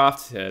year's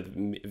draft,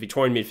 the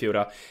Victorian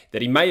midfielder,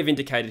 that he may have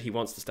indicated he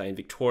wants to stay in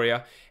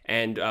Victoria?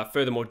 And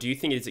furthermore, do you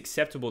think it is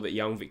acceptable that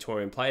young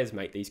Victorian players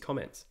make these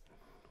comments?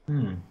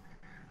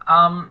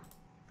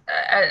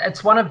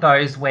 It's one of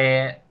those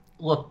where,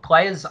 look,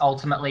 players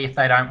ultimately, if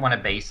they don't want to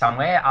be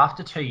somewhere,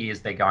 after 2 years,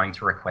 they're going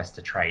to request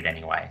a trade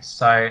anyway.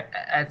 So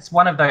it's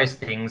one of those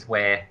things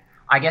where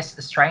I guess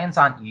Australians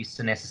aren't used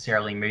to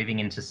necessarily moving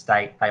into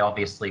state. They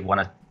obviously want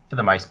to, for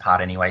the most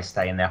part anyway,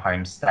 stay in their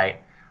home state.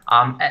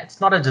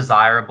 It's not a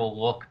desirable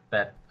look,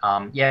 but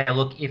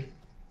look, if,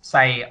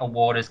 say, a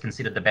Ward is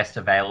considered the best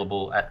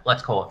available at,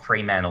 let's call it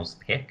Fremantle's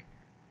pick,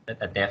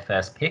 at their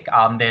first pick,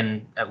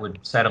 then it would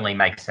certainly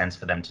make sense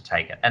for them to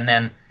take it. And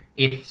then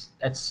if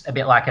it's a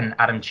bit like an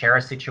Adam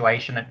Chera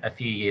situation a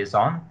few years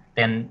on,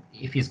 then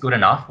if he's good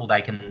enough, well,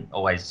 they can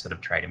always sort of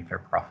trade him for a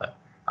profit.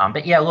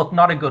 But yeah, look,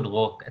 not a good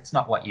look. It's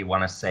not what you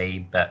want to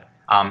see. But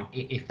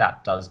if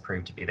that does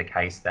prove to be the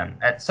case, then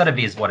it sort of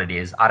is what it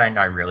is. I don't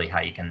know really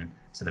how you can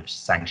sort of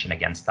sanction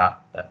against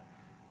that. But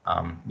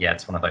yeah,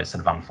 it's one of those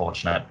sort of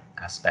unfortunate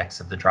aspects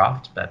of the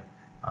draft. But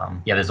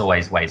yeah, there's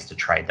always ways to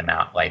trade them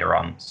out later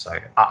on. So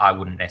I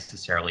wouldn't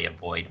necessarily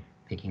avoid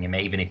picking him,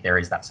 even if there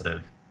is that sort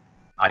of,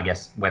 I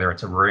guess, whether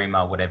it's a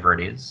rumor, whatever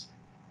it is.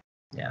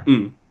 Yeah.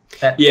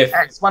 But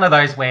yeah, it's one of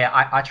those where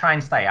I try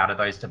and stay out of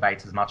those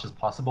debates as much as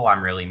possible.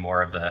 I'm really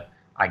more of a,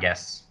 I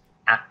guess,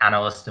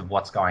 analyst of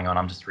what's going on.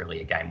 I'm just really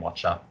a game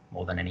watcher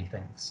more than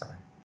anything. So.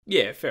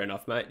 Yeah, fair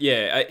enough, mate.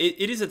 Yeah,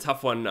 it is a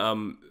tough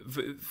one.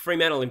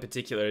 Fremantle in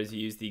particular, as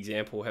you used the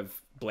example, have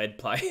bled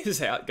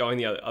players out going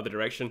the other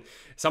direction.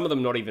 Some of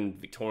them not even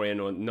Victorian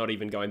or not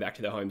even going back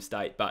to their home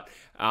state. But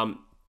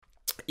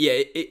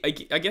yeah, I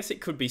guess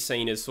it could be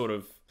seen as sort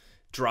of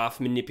draft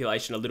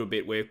manipulation a little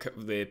bit, where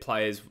the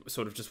players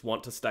sort of just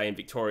want to stay in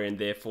Victoria and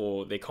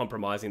therefore they're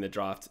compromising the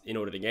draft in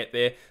order to get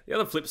there. The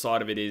other flip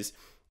side of it is,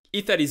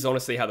 if that is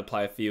honestly how the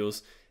player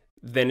feels,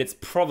 then it's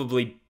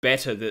probably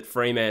better that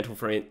Fremantle,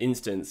 for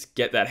instance,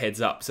 get that heads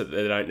up so that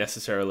they don't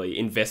necessarily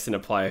invest in a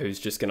player who's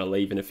just going to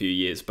leave in a few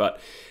years. But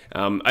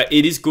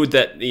it is good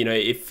that, you know,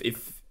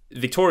 if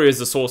Victoria is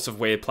the source of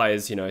where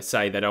players, you know,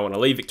 say they don't want to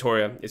leave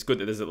Victoria, it's good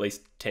that there's at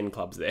least 10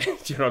 clubs there. Do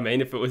you know what I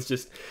mean? If it was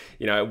just,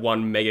 you know,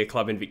 one mega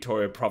club in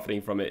Victoria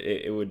profiting from it,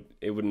 it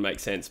wouldn't make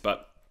sense.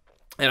 But,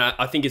 and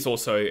I think it's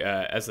also,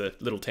 as a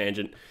little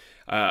tangent,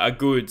 a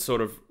good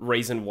sort of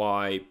reason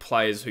why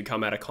players who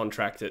come out of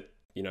contract at,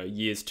 you know,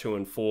 years 2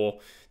 and 4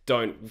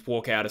 don't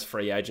walk out as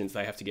free agents.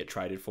 They have to get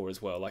traded for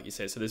as well, like you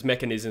said. So there's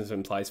mechanisms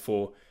in place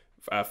for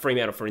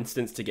Fremantle, for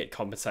instance, to get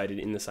compensated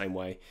in the same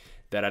way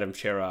that Adam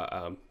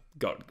Chera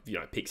got, you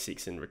know, pick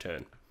 6 in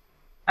return.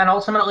 And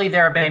ultimately,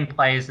 there have been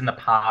players in the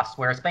past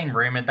where it's been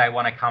rumoured they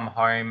want to come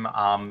home.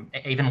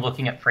 Even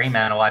looking at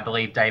Fremantle, I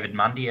believe David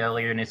Mundy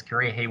earlier in his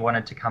career, he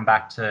wanted to come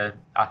back to,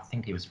 I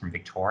think he was from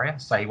Victoria,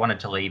 so he wanted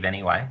to leave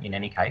anyway, in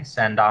any case.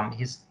 And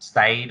he's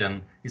stayed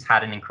and he's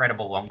had an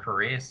incredible long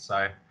career.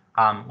 So,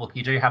 look,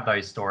 you do have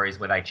those stories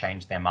where they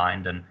change their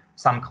mind, and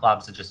some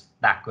clubs are just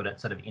that good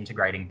at sort of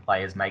integrating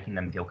players, making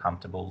them feel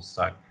comfortable.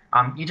 So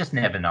you just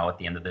never know at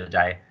the end of the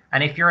day.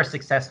 And if you're a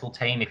successful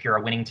team, if you're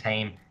a winning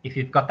team, if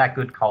you've got that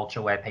good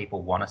culture where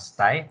people want to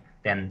stay,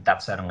 then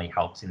that certainly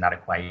helps in that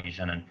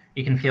equation. And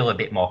you can feel a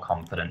bit more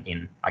confident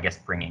in, I guess,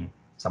 bringing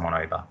someone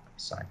over.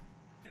 So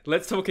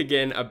let's talk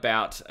again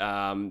about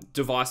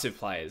divisive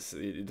players,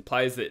 the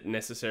players that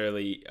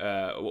necessarily,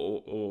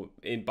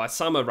 by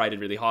some are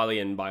rated really highly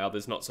and by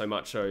others not so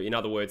much. So in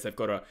other words, they've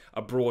got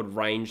a broad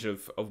range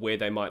of where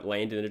they might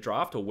land in a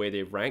draft or where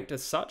they're ranked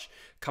as such.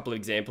 A couple of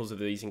examples of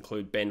these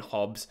include Ben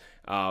Hobbs,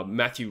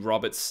 Matthew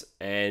Roberts,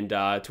 and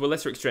to a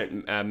lesser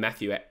extent,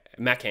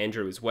 Mac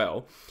Andrew as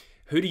well.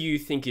 Who do you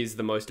think is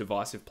the most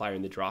divisive player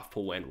in the draft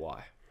pool and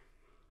why?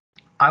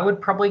 I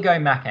would probably go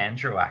Mac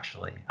Andrew,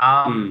 actually.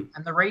 And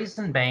the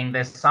reason being,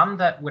 there's some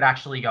that would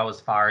actually go as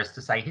far as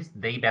to say he's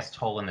the best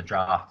haul in the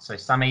draft. So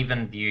some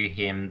even view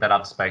him, that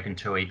I've spoken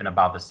to, even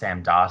above a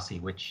Sam Darcy,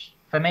 which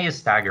for me is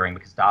staggering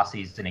because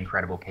Darcy's an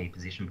incredible key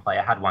position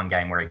player. Had one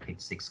game where he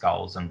kicked 6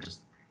 goals and just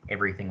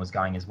everything was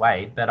going his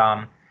way. But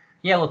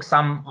yeah, look,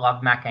 some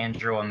love Mac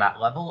Andrew on that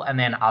level, and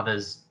then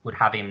others would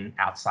have him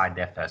outside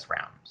their first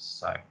round.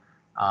 So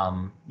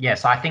yeah,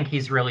 so I think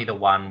he's really the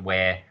one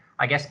where,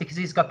 I guess because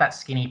he's got that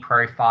skinny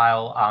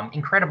profile,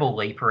 incredible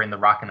leaper in the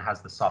ruck and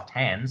has the soft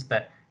hands,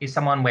 but he's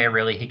someone where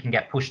really he can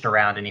get pushed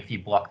around, and if you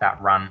block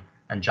that run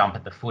and jump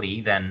at the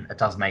footy, then it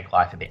does make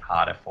life a bit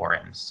harder for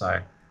him. So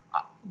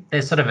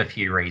there's sort of a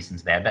few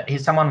reasons there, but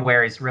he's someone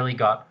where he's really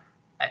got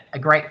a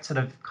great sort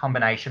of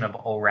combination of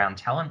all-round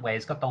talent, where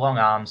he's got the long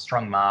arms,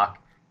 strong mark,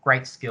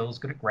 great skills,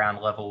 good at ground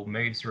level,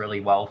 moves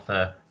really well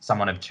for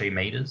someone of 2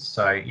 meters.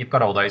 So you've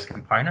got all those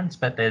components,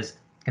 but there's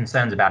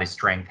concerns about his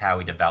strength, how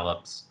he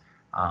develops.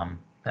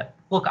 But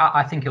look,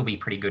 I think he'll be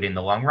pretty good in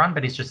the long run,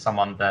 but he's just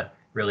someone that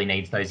really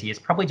needs those years,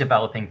 probably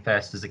developing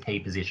first as a key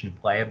position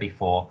player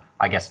before,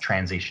 I guess,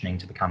 transitioning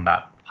to become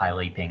that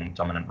high-leaping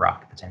dominant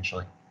ruck,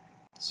 potentially.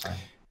 So.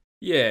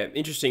 Yeah,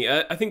 interesting.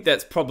 I think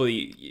that's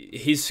probably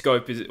his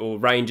scope or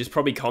range is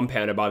probably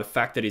compounded by the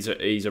fact that he's a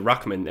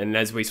ruckman, and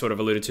as we sort of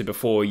alluded to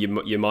before,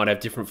 you might have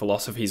different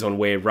philosophies on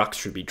where rucks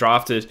should be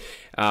drafted,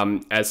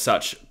 as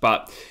such.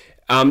 But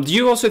do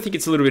you also think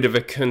it's a little bit of a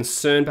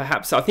concern,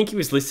 perhaps? I think he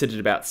was listed at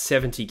about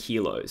 70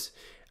 kilos.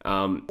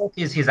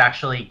 He's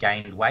actually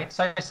gained weight,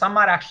 so some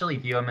might actually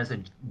view him as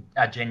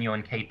a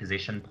genuine key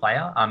position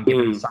player,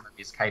 given some of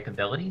his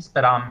capabilities.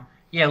 But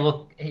yeah,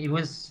 look, he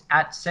was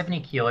at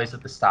 70 kilos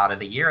at the start of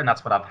the year, and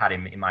that's what I've had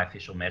him in my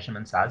official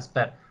measurements as.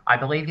 But I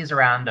believe he's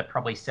around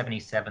probably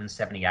 77,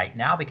 78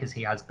 now, because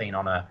he has been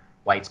on a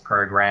weights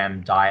program,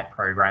 diet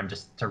program,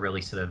 just to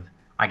really sort of,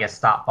 I guess,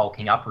 start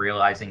bulking up,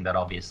 realizing that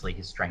obviously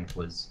his strength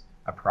was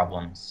a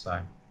problem. So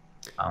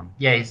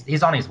yeah,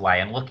 he's on his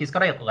way. And look, he's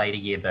got a later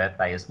year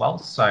birthday as well.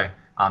 So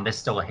there's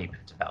still a heap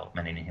of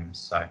development in him.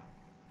 So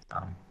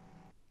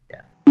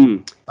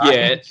But I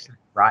Yeah, think it's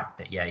right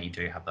that, yeah, you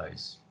do have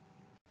those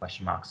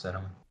question marks,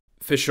 certainly.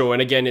 for sure.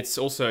 And again, it's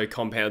also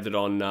compounded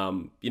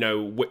on,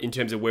 in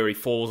terms of where he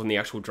falls on the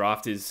actual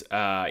draft is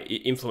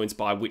influenced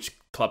by which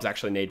clubs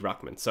actually need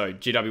ruckmen. So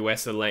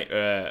GWS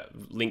are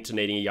linked to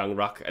needing a young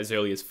ruck as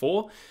early as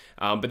 4.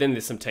 But then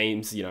there's some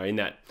teams, in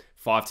that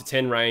 5 to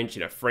 10 range,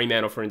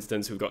 Fremantle, for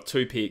instance, who've got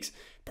 2 picks,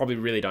 probably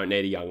really don't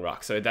need a young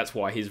ruck. So that's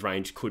why his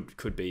range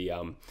could be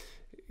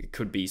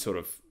sort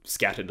of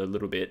scattered a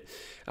little bit.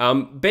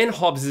 Ben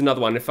Hobbs is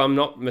another one, if I'm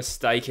not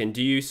mistaken.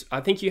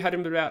 I think you had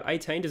him at about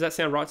 18. Does that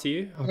sound right to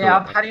you? Yeah,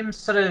 I've had him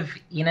sort of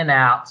in and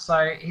out.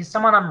 So he's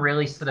someone I'm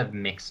really sort of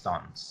mixed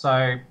on.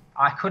 So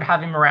I could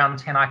have him around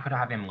 10. I could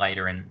have him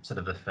later in sort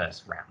of the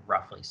first round,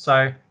 roughly.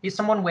 So he's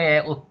someone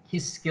where, look,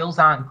 his skills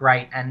aren't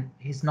great and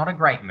he's not a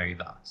great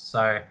mover.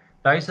 So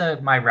those are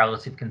my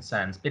relative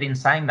concerns. But in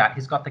saying that,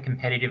 he's got the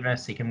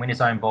competitiveness. He can win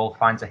his own ball,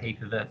 finds a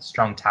heap of it,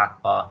 strong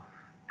tackler,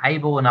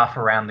 able enough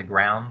around the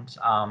ground.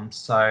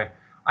 So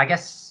I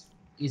guess,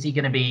 is he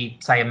going to be,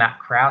 say, a Matt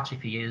Crouch?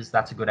 If he is,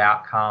 that's a good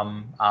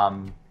outcome.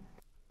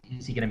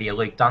 Is he going to be a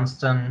Luke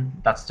Dunstan?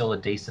 That's still a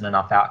decent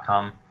enough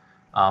outcome.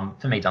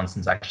 For me,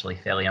 Dunstan's actually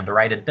fairly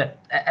underrated, but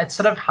it's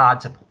sort of hard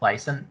to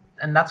place. And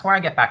that's where I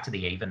get back to the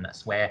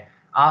evenness, where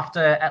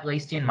after, at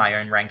least in my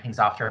own rankings,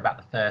 after about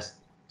the first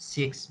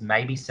 6,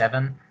 maybe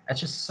 7, it's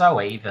just so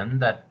even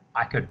that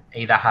I could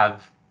either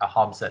have a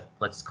Hobbs at,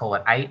 let's call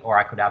it 8, or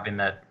I could have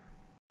him at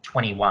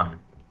 21.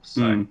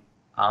 So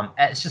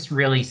it's just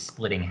really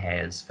splitting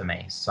hairs for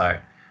me. So,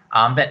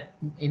 but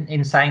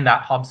in saying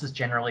that, Hobbs is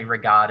generally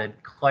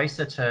regarded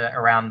closer to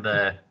around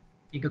the,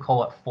 you could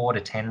call it 4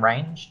 to 10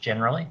 range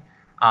generally.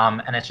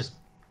 And it's just,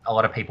 a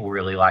lot of people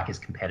really like his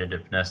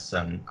competitiveness,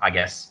 and I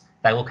guess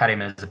they look at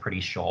him as a pretty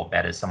sure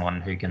bet, as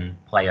someone who can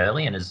play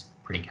early and is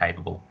pretty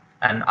capable.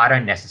 And I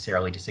don't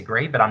necessarily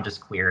disagree, but I'm just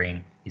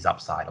querying his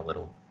upside a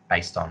little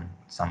based on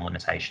some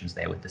limitations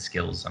there with the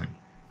skills and,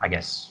 I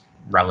guess,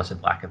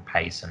 relative lack of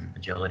pace and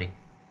agility.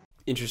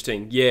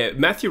 Interesting. Yeah,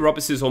 Matthew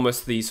Roberts is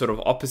almost the sort of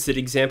opposite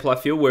example, I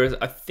feel, whereas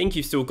I think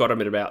you've still got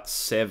him at about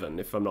 7,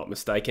 if I'm not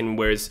mistaken,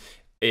 whereas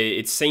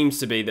it seems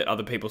to be that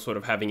other people sort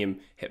of having him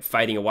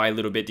fading away a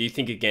little bit. Do you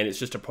think, again, it's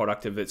just a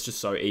product of it's just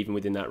so even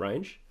within that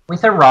range?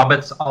 With a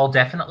Roberts, I'll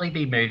definitely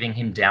be moving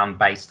him down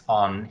based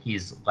on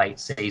his late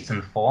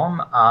season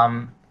form.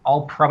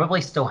 I'll probably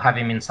still have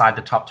him inside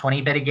the top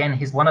 20, but again,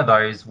 he's one of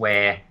those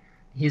where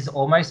he's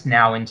almost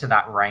now into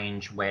that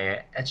range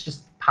where it's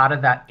just part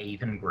of that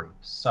even group.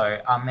 So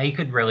he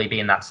could really be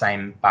in that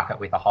same bucket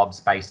with a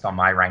Hobbs based on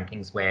my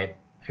rankings, where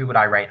who would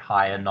I rate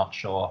higher? Not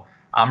sure.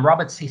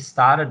 Roberts, he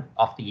started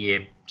off the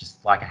year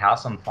just like a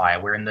house on fire.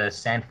 We're in the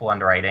Sandful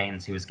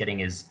under-18s. He was getting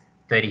his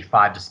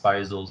 35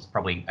 disposals,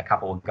 probably a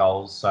couple of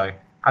goals. So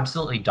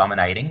absolutely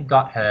dominating.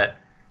 Got hurt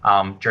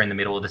during the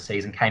middle of the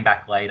season, came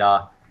back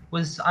later.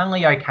 Was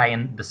only okay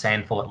in the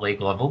Sandful at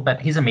league level, but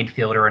he's a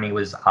midfielder and he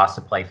was asked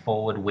to play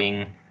forward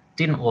wing.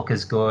 Didn't look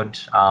as good.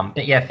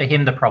 But yeah, for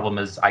him, the problem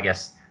is, I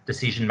guess,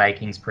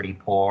 decision-making's pretty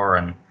poor,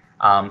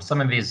 and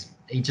some of his,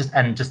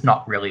 just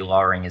not really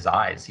lowering his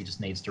eyes. He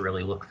just needs to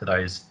really look for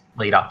those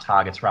lead-up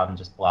targets rather than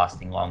just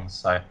blasting long.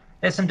 So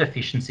there's some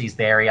deficiencies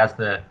there. He has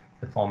the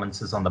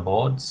performances on the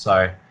board.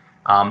 So,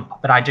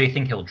 but I do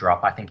think he'll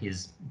drop. I think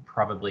he's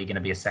probably going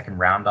to be a second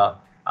rounder.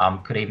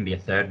 Could even be a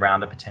third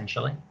rounder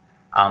potentially.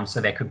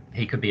 So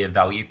he could be a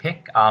value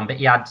pick. But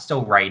yeah, I'd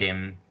still rate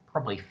him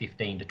probably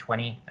 15 to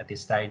 20 at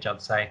this stage,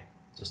 I'd say.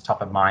 Just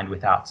top of mind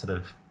without sort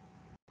of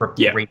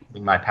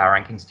re-putting my power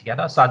rankings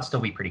together. So I'd still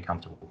be pretty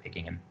comfortable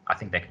picking him. I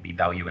think there could be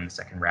value in the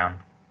second round.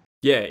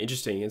 Yeah,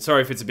 interesting. And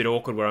sorry if it's a bit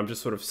awkward where I'm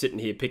just sort of sitting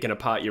here picking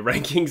apart your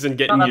rankings and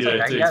getting you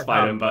to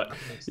explain them. But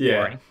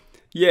yeah.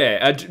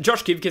 Yeah,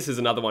 Josh Kivkis is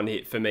another one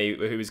here for me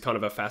who is kind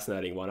of a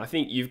fascinating one. I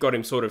think you've got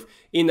him sort of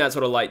in that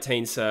sort of late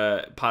teens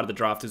part of the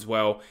draft as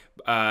well,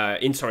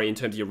 in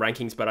terms of your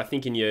rankings, but I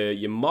think in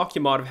your mock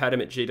you might have had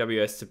him at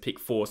GWS to pick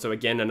 4. So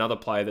again, another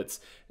player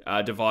that's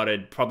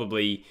divided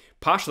probably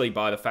partially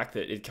by the fact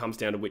that it comes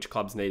down to which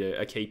clubs need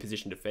a key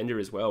position defender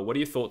as well. What are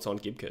your thoughts on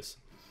Kivkis?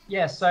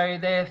 Yeah, so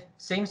there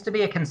seems to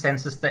be a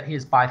consensus that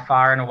he's by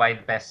far and away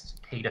the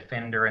best key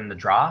defender in the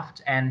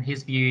draft, and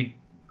he's viewed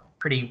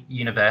pretty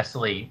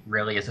universally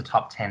really as a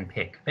top 10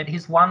 pick. But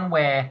he's one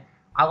where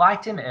I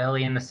liked him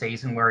early in the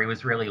season where he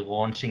was really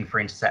launching for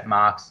intercept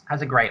marks,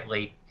 has a great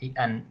leap,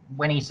 and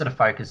when he sort of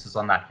focuses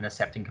on that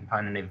intercepting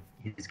component of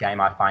his game,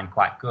 I find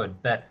quite good.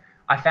 But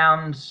I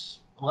found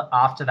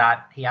after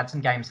that, he had some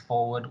games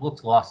forward,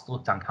 looked lost,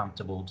 looked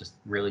uncomfortable, just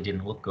really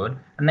didn't look good.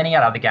 And then he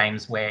had other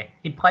games where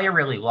he'd play a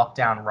really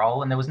lockdown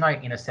role and there was no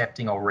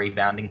intercepting or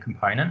rebounding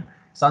component.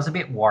 So I was a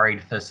bit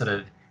worried for sort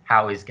of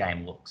how his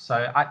game looks.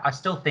 So I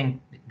still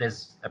think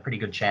there's a pretty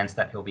good chance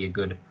that he'll be a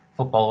good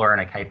footballer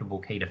and a capable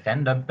key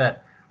defender,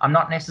 but I'm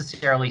not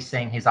necessarily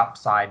seeing his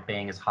upside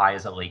being as high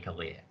as Alik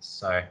Alir.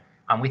 So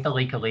with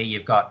Alik Alir,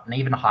 you've got an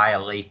even higher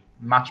leap,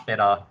 much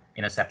better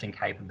intercepting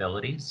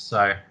capabilities.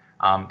 So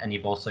and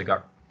you've also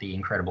got the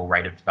incredible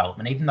rate of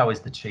development. Even though he's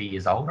the 2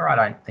 years older, I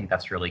don't think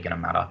that's really going to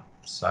matter.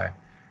 So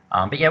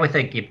But yeah, with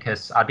a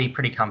Gibcus, I'd be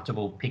pretty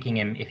comfortable picking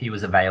him if he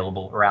was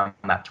available around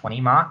that 20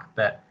 mark.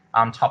 But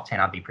top 10,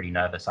 I'd be pretty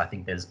nervous. I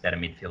think there's better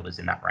midfielders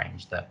in that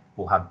range that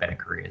will have better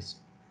careers,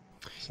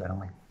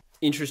 certainly.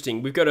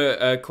 Interesting. We've got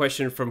a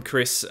question from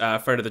Chris,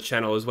 friend of the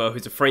channel as well,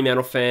 who's a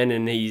Fremantle fan,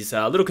 and he's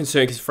a little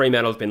concerned because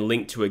Fremantle has been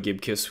linked to a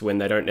Gibcus when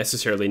they don't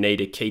necessarily need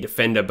a key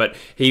defender. But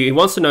he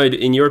wants to know,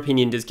 in your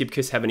opinion, does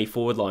Gibcus have any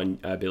forward line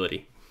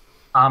ability?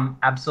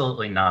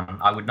 Absolutely none.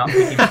 I would not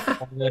pick him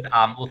forward.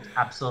 Looked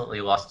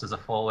absolutely lost as a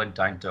forward.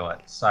 Don't do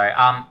it. So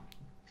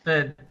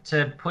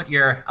to put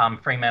your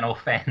Fremantle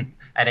fan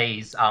at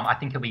ease, I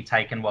think he'll be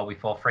taken well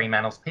before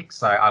Fremantle's pick,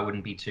 so I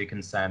wouldn't be too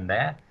concerned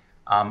there.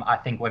 I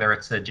think whether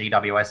it's a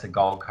GWS or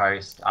Gold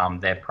Coast,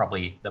 they're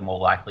probably the more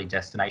likely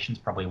destinations,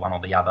 probably one or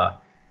the other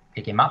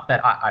pick him up,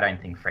 but I don't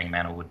think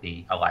Fremantle would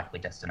be a likely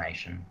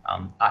destination.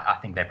 I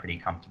think they're pretty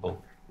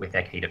comfortable with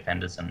their key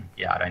defenders, and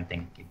yeah, I don't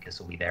think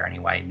Gibcus will be there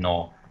anyway,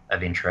 nor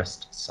of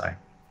interest. So,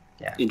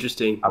 yeah.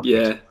 Interesting.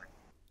 Yeah.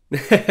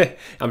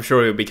 I'm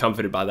sure he'll be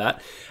comforted by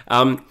that.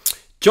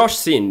 Josh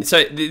Sin.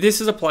 So this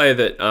is a player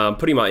that,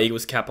 putting my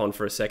Eagles cap on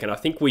for a second, I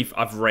think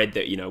I've read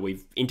that,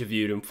 we've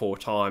interviewed him 4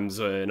 times,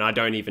 and I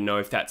don't even know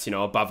if that's,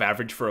 above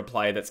average for a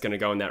player that's going to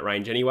go in that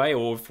range anyway,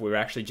 or if we're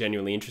actually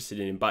genuinely interested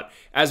in him. But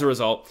as a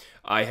result,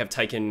 I have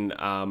taken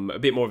a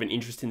bit more of an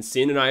interest in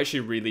Sin, and I actually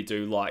really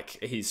do like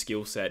his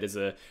skill set as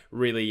a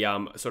really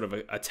sort of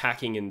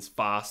attacking and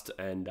fast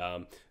and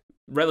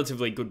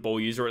relatively good ball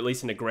user, or at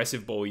least an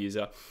aggressive ball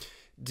user.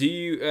 Do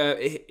you?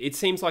 It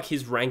seems like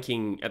his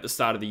ranking at the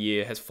start of the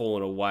year has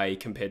fallen away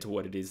compared to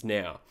what it is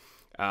now.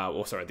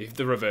 Or sorry,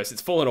 the reverse.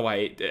 It's fallen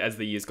away as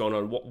the year's gone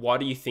on. Why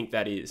do you think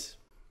that is?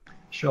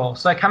 Sure.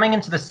 So coming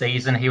into the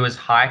season, he was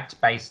hyped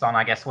based on,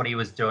 I guess, what he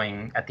was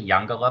doing at the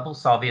younger level.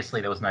 So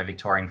obviously there was no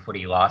Victorian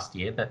footy last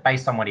year, but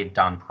based on what he'd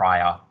done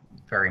prior,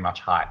 very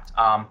much hyped.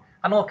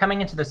 And look, coming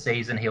into the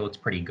season, he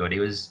looked pretty good. He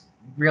was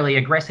really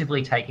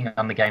aggressively taking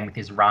on the game with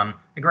his run,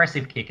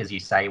 aggressive kick, as you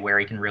say, where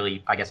he can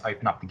really, I guess,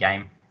 open up the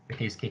game with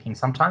his kicking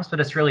sometimes,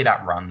 but it's really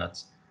that run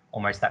that's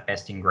almost that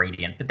best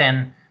ingredient. But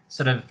then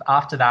sort of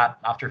after that,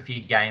 after a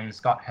few games,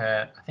 got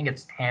hurt, I think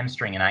it's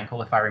hamstring and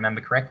ankle, if I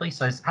remember correctly.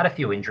 So he's had a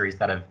few injuries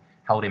that have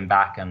held him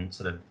back and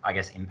sort of, I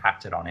guess,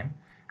 impacted on him.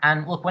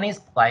 And look, when he's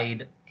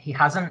played, he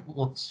hasn't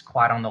looked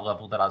quite on the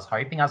level that I was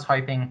hoping. I was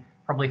hoping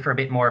probably for a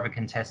bit more of a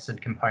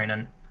contested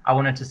component. I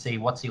wanted to see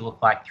what's he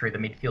look like through the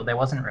midfield. There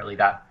wasn't really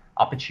that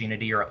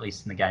opportunity, or at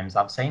least in the games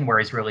I've seen, where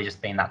he's really just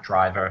been that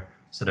driver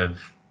sort of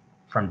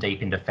from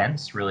deep in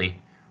defence, really,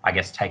 I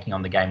guess, taking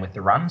on the game with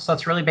the run. So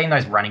it's really been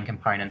those running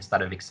components that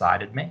have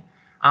excited me.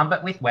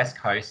 But with West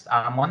Coast,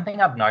 one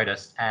thing I've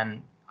noticed,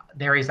 and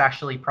there is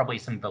actually probably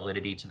some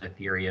validity to the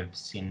theory of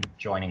Sin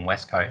joining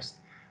West Coast,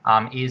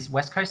 is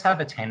West Coast have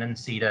a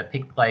tendency to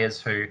pick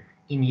players who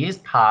in years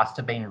past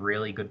have been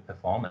really good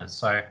performers.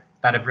 So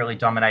that have really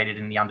dominated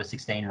in the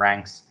under-16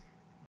 ranks,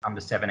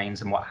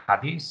 under-17s and what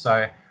have you.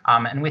 So,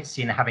 and with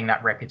Sin having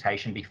that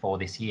reputation before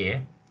this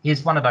year,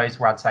 he's one of those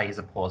where I'd say he's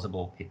a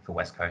plausible pick for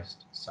West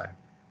Coast. So,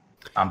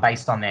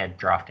 based on their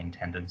drafting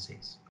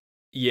tendencies.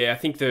 Yeah, I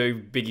think the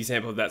big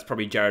example of that's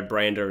probably Jared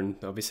Brander, and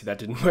obviously that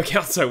didn't work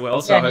out so well.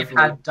 Yeah, so you've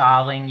had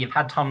Darling, you've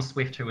had Tom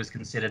Swift, who was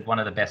considered one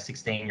of the best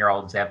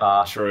 16-year-olds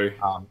ever. True.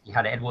 You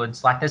had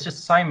Edwards. Like, there's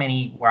just so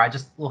many where I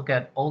just look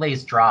at all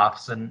these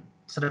drafts and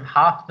sort of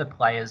half the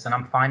players, and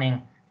I'm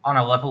finding on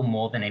a level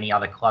more than any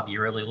other club,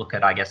 you really look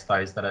at, I guess,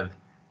 those that have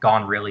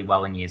gone really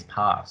well in years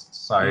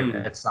past. So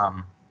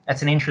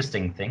it's an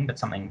interesting thing, but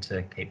something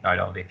to keep note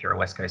of if you're a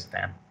West Coast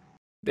fan.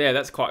 Yeah,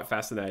 that's quite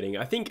fascinating.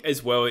 I think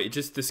as well,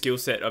 just the skill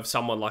set of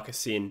someone like a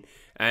Sin,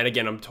 and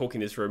again, I'm talking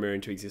this rumour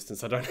into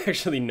existence. I don't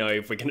actually know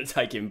if we're going to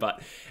take him,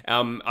 but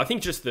I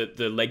think just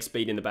the leg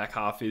speed in the back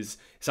half is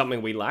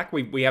something we lack.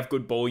 We have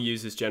good ball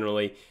users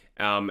generally,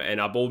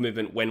 and our ball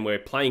movement when we're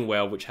playing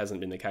well, which hasn't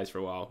been the case for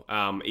a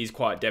while, is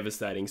quite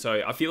devastating.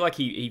 So I feel like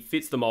he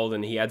fits the mould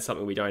and he adds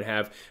something we don't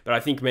have. But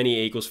I think many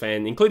Eagles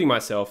fans, including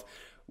myself,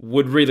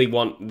 would really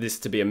want this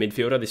to be a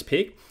midfielder, this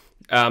pick.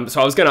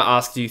 So I was going to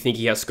ask, do you think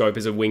he has scope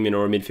as a wingman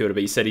or a midfielder?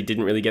 But you said he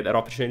didn't really get that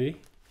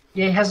opportunity.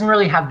 Yeah, he hasn't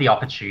really had the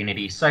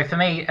opportunity. So for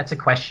me, it's a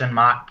question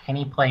mark. Can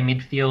he play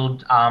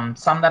midfield?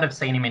 Some that have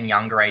seen him in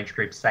younger age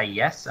groups say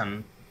yes,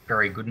 and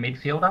very good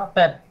midfielder.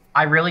 But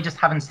I really just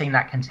haven't seen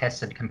that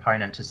contested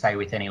component to say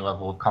with any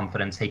level of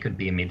confidence he could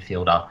be a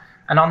midfielder.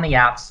 And on the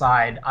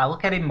outside, I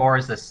look at him more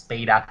as a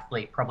speed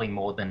athlete, probably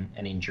more than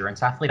an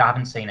endurance athlete. I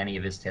haven't seen any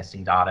of his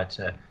testing data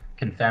to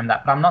confirm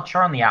that, but I'm not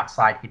sure on the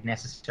outside he'd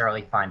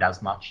necessarily find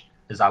as much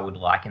as I would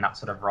like in that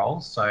sort of role.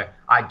 So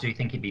I do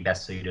think he'd be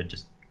best suited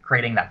just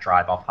creating that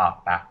drive off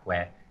half back,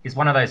 where he's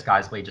one of those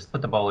guys where you just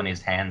put the ball in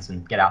his hands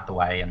and get out the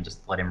way and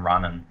just let him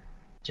run and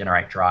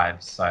generate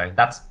drives. So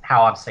that's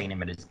how I've seen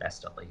him at his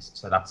best, at least.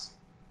 So that's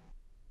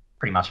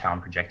pretty much how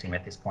I'm projecting him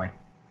at this point.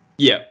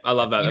 Yeah, I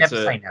love that. You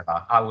never say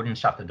never. I wouldn't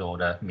shut the door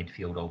to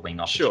midfield or wing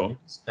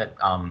opportunities, but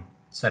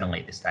certainly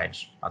at this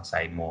stage, I'd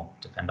say more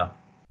defender.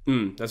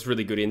 That's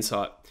really good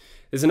insight.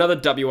 There's another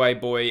WA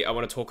boy I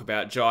want to talk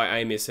about, Jai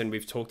Amos, and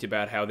we've talked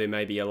about how there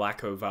may be a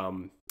lack of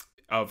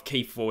of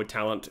key forward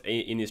talent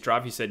in this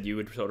draft. You said you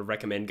would sort of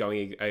recommend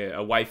going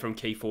away from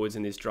key forwards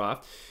in this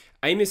draft.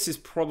 Amos is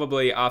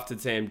probably, after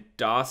Sam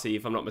Darcy,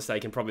 if I'm not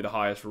mistaken, probably the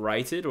highest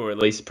rated, or at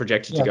least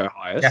projected to go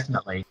highest.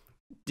 Definitely.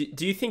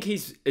 Do you think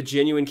he's a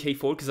genuine key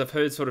forward? Because I've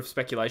heard sort of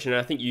speculation,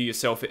 and I think you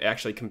yourself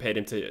actually compared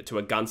him to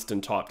a Gunston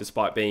type,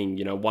 despite being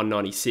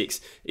 196.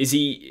 Does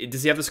he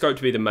have the scope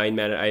to be the main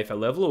man at AFL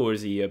level, or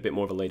is he a bit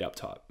more of a lead up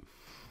type?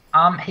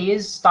 He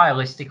is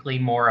stylistically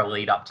more a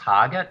lead up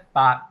target,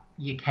 but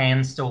you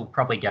can still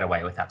probably get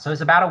away with that. So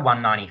it's about a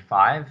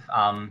 195.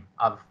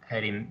 I've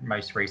heard him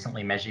most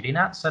recently measured in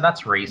at, so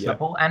that's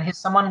reasonable. Yep. And he's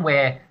someone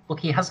where, look,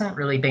 he hasn't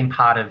really been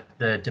part of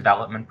the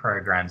development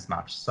programs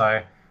much.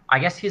 So I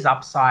guess his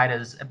upside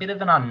is a bit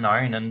of an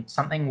unknown and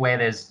something where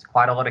there's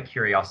quite a lot of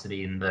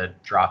curiosity in the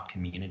draft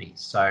community.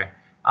 So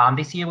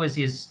this year was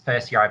his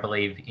first year, I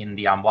believe, in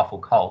the Waffle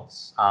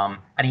Colts,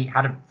 and he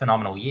had a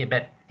phenomenal year,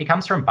 but he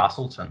comes from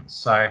Bustleton,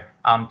 so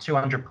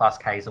 200 plus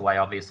Ks away,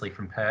 obviously,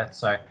 from Perth,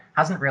 so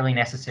hasn't really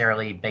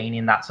necessarily been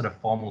in that sort of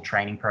formal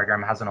training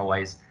program, hasn't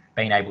always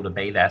been able to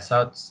be there.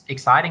 So it's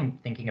exciting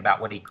thinking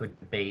about what he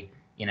could be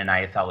in an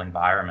AFL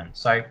environment.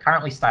 So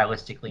currently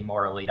stylistically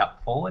more a lead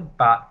up forward,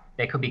 but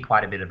there could be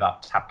quite a bit of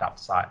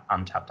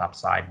untapped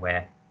upside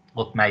where,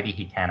 look, maybe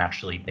he can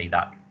actually be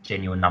that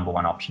genuine number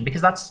one option,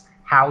 because that's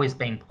how he's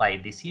been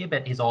played this year,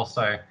 but he's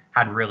also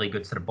had really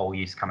good sort of ball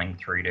use coming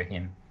through to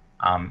him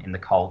in the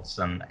Colts,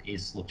 and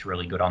he's looked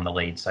really good on the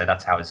lead. So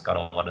that's how he's got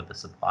a lot of the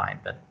supply.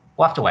 But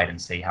we'll have to wait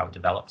and see how it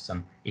develops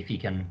and if he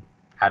can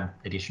add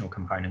additional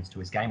components to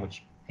his game,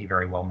 which he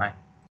very well may.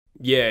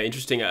 Yeah,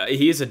 interesting.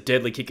 He is a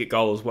deadly kick at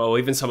goal as well.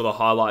 Even some of the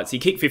highlights, he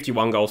kicked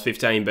 51 goals,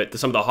 15, but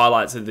some of the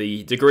highlights of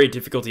the degree of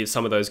difficulty of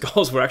some of those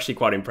goals were actually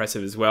quite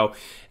impressive as well.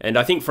 And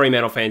I think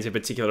Fremantle fans in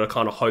particular are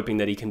kind of hoping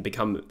that he can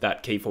become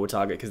that key forward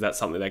target, because that's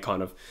something they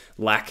kind of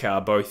lack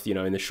both,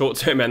 in the short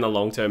term and the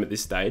long term at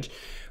this stage.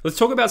 Let's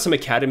talk about some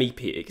academy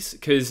picks,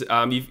 because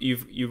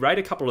you rate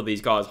a couple of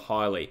these guys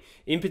highly.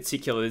 In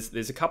particular,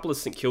 there's a couple of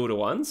St Kilda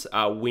ones,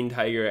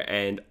 Windhager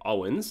and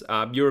Owens.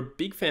 You're a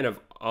big fan of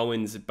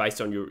Owens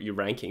based on your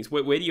rankings.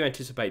 Where do you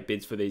anticipate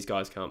bids for these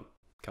guys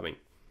coming?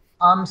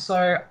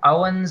 So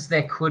Owens,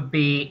 there could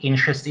be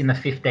interest in the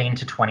 15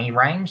 to 20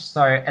 range.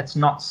 So it's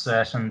not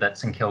certain that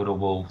St Kilda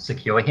will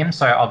secure him.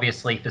 So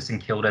obviously for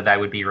St Kilda, they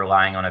would be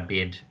relying on a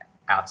bid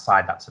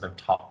outside that sort of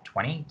top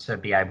 20 to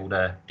be able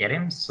to get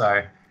him.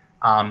 So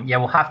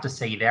we'll have to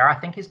see there. I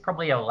think he's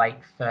probably a late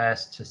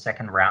first to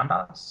second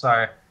rounder.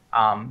 So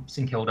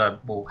St Kilda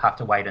will have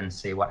to wait and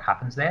see what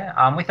happens there.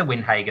 With a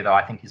Windhager, though,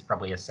 I think he's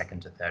probably a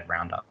second to third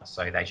rounder,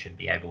 so they should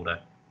be able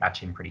to match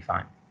him pretty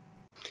fine.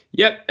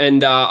 Yep,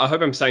 and I hope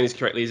I'm saying this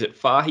correctly. Is it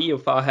Fahy or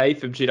Fahay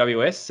from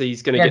GWS? So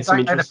he's going to get some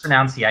interest. I don't know the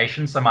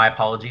pronunciation, so my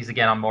apologies.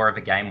 Again, I'm more of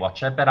a game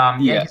watcher. But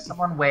he's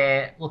someone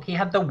where, look, he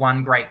had the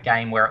one great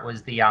game where it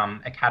was the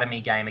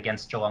academy game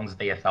against Geelong's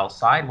VFL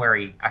side, where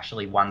he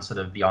actually won sort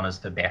of the honours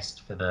for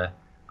best for the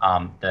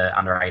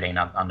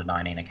under-18,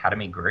 under-19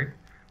 academy group.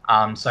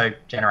 So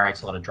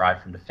generates a lot of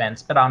drive from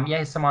defence. But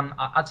he's someone,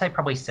 I'd say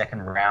probably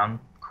second round,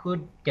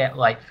 could get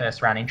late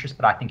first round interest,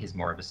 but I think he's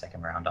more of a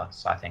second rounder.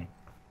 So I think,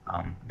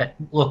 but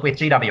look, with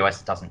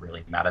GWS, it doesn't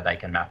really matter. They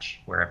can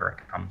match wherever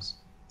it comes.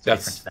 It's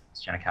different to the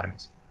next gen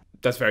academies.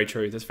 That's very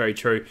true. That's very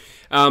true.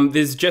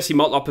 There's Jesse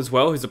Motlop as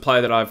well, who's a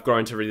player that I've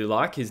grown to really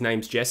like. His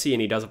name's Jesse,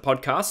 and he does a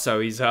podcast, so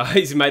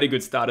he's made a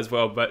good start as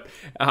well. But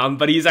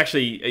he's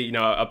actually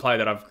a player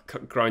that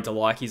I've grown to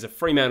like. He's a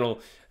Fremantle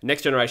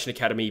Next Generation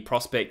Academy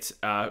prospect.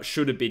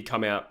 Should a bid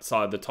come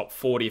outside the top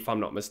 40, if I'm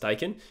not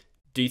mistaken.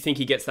 Do you think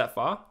he gets that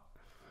far?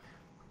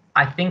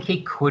 I think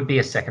he could be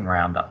a second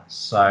rounder.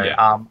 So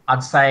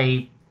I'd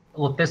say,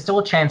 look, there's still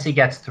a chance he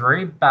gets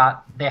through,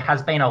 but there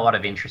has been a lot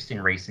of interest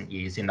in recent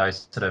years in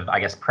those sort of,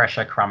 I guess,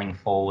 pressure crumbing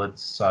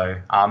forwards. So,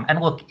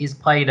 and look, he's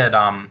played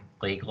at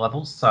league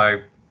levels. So,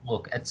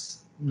 look, it's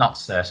not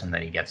certain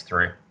that he gets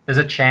through. There's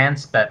a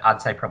chance, but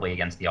I'd say probably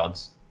against the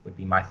odds would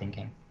be my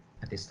thinking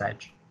at this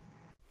stage.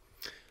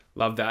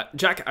 Love that.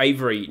 Jack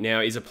Avery now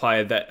is a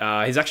player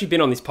that he's actually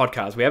been on this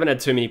podcast. We haven't had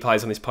too many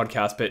players on this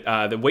podcast,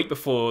 but the week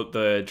before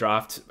the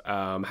draft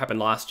happened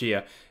last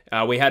year,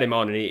 we had him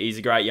on, and he's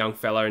a great young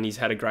fella, and he's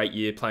had a great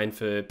year playing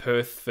for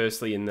Perth,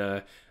 firstly in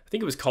the, I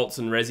think it was Colts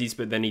and Rezzies,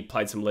 but then he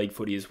played some league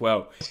footy as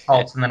well.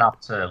 Colts and then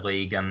up to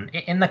league. And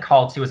in the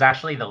Colts, he was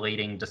actually the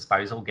leading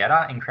disposal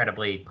getter,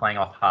 incredibly playing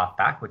off half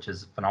back, which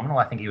is phenomenal.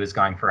 I think he was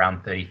going for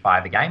around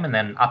 35 a game, and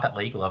then up at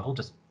league level,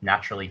 just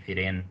naturally fit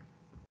in,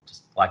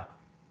 just like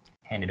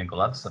hand in a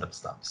glove sort of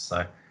stuff.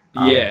 So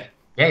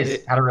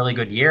he's had a really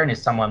good year, and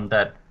is someone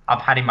that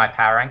I've had in my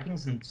power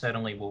rankings and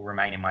certainly will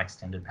remain in my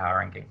extended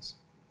power rankings.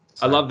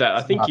 So I love that.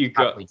 I think you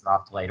got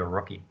draft late or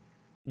rookie.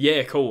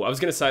 Yeah, cool. I was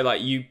going to say,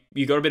 like, you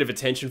got a bit of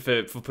attention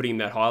for putting him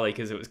that highly,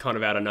 because it was kind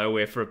of out of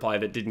nowhere for a player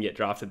that didn't get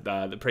drafted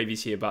the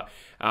previous year. But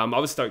I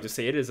was stoked to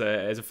see it as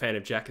a fan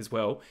of Jack as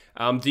well.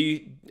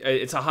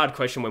 It's a hard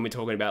question when we're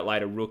talking about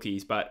later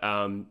rookies, but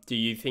do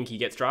you think he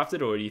gets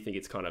drafted, or do you think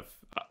it's kind of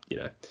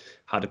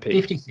hard to pick.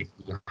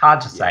 50-50.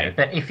 Hard to say.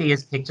 But if he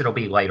is picked, it'll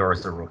be later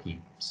as a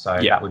rookie. So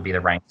that would be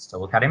the range to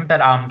look at him.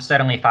 But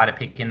certainly if I had to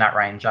pick in that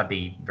range, I'd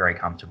be very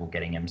comfortable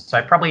getting him.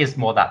 So probably is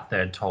more that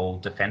third tall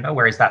defender,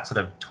 whereas that sort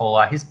of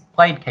taller, he's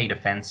played key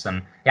defence,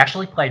 and he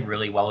actually played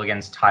really well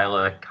against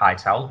Tyler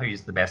Keitel,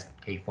 who's the best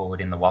key forward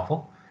in the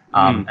waffle,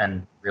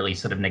 and really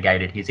sort of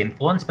negated his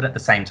influence. But at the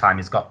same time,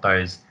 he's got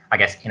those, I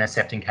guess,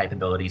 intercepting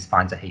capabilities,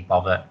 finds a heap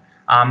of it.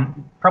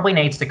 Probably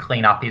needs to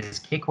clean up his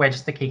kick, where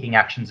just the kicking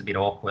action's a bit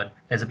awkward.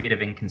 There's a bit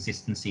of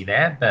inconsistency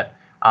there, but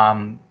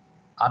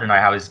I don't know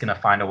how he's going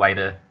to find a way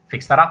to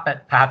fix that up.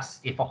 But perhaps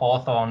if a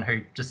Hawthorn,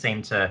 who just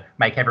seemed to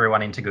make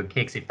everyone into good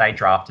kicks, if they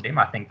drafted him,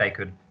 I think they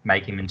could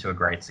make him into a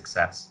great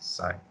success.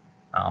 So,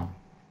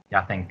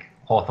 I think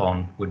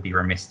Hawthorn would be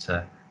remiss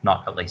to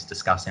not at least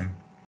discuss him.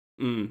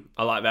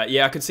 I like that.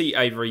 Yeah, I could see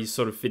Avery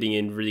sort of fitting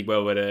in really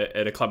well at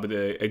a club with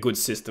a good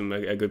system,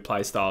 a good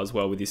play style as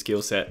well with his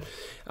skill set.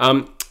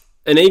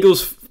 An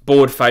Eagles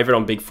board favourite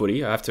on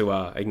BigFooty, I have to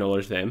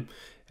acknowledge them,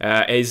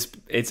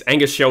 it's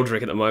Angus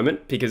Sheldrick at the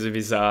moment because of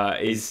his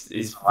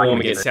form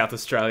against South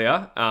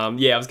Australia. I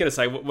was going to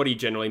say, what do you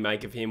generally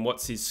make of him?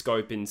 What's his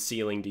scope and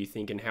ceiling, do you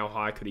think, and how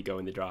high could he go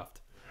in the draft?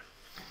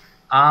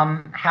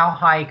 How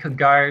high he could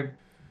go,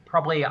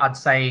 probably I'd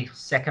say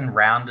second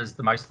round is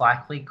the most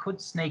likely. Could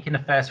sneak into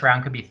first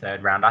round, could be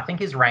third round. I think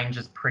his range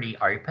is pretty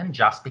open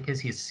just because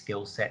his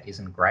skill set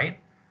isn't great.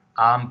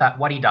 But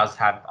what he does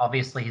have,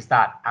 obviously, he's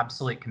that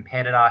absolute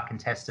competitor,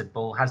 contested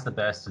bull, has the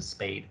burst of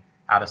speed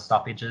out of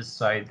stoppages.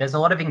 So there's a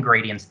lot of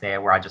ingredients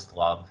there where I just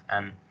love.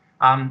 And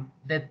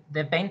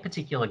there've been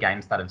particular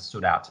games that have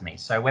stood out to me.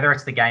 So whether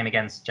it's the game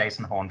against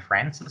Jason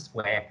Horne-Francis,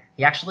 where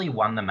he actually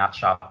won the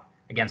matchup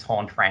against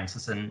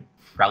Horne-Francis and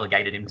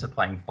relegated him to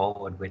playing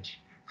forward, which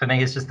for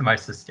me is just the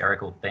most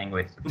hysterical thing,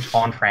 with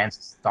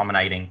Horne-Francis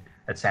dominating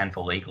at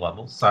SANFL League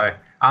level. So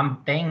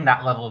being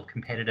that level of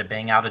competitor,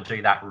 being able to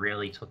do that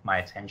really took my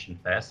attention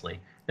firstly.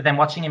 But then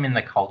watching him in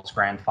the Colts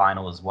grand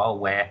final as well,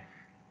 where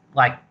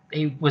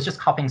he was just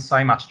copping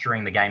so much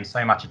during the game,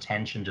 so much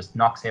attention, just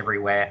knocks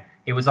everywhere.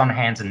 He was on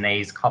hands and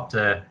knees, copped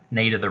a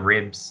knee to the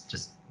ribs.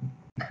 Just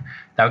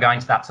they were going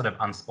to that sort of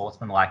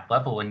unsportsmanlike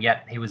level, and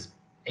yet he was,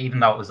 even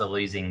though it was a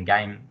losing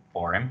game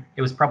for him,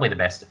 it was probably the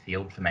best of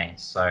field for me.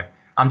 So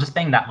just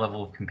being that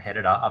level of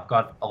competitor, I've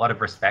got a lot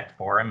of respect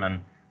for him,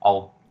 and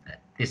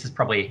this is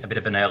probably a bit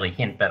of an early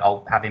hint, but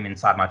I'll have him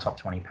inside my top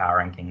 20 power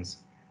rankings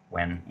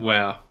when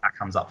that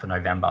comes up for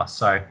November.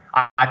 So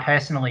I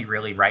personally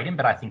really rate him,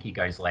 but I think he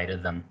goes later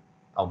than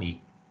I'll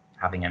be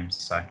having him.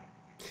 So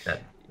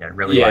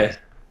really.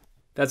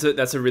 That's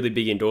a really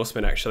big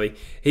endorsement, actually.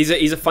 He's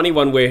a funny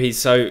one where he's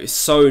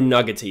so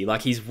nuggety.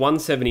 Like, he's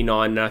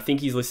 179, and I think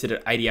he's listed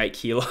at 88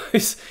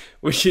 kilos,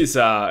 which is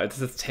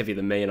it's heavier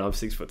than me, and I'm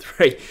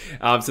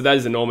 6'3". So that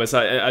is enormous.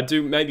 I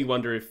do maybe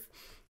wonder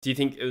do you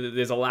think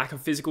there's a lack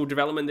of physical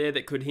development there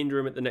that could hinder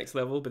him at the next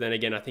level? But then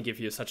again, I think if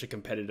you're such a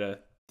competitor,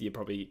 you're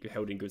probably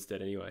held in good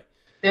stead anyway.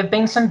 There have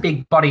been some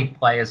big-bodied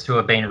players who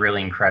have been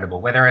really incredible,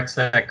 whether it's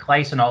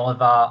Clayton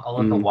Oliver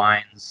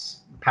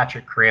Wines,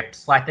 Patrick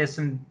Cripps. There's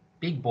some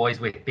big boys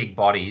with big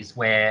bodies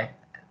where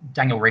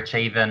Daniel Rich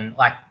even,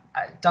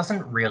 it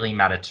doesn't really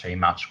matter too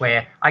much,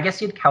 where I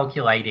guess you'd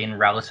calculate in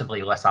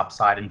relatively less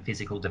upside and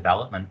physical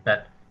development.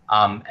 But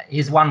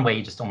he's one where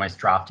you just almost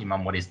draft him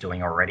on what he's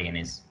doing already, and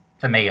is,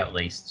 for me at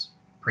least,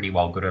 pretty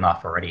well good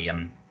enough already,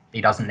 and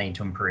he doesn't need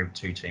to improve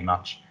too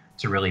much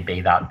to really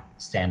be that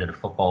standard of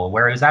footballer,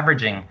 where he was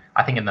averaging,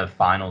 I think in the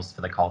finals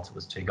for the Colts, it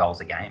was 2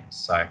 goals a game.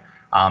 So,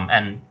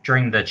 and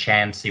during the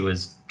chance, he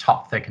was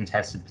top for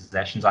contested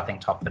possessions, I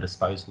think top for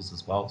disposals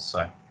as well.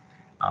 So,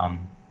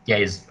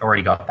 he's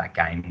already got that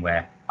game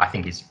where I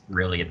think he's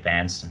really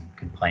advanced and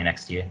could play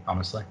next year,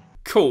 honestly.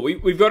 Cool.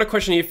 We've got a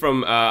question here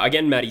from,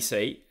 again, Matty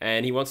C,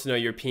 and he wants to know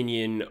your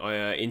opinion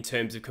in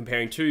terms of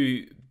comparing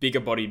two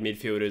bigger-bodied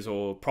midfielders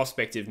or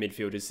prospective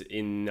midfielders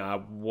in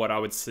what I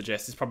would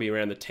suggest is probably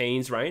around the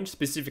teens range,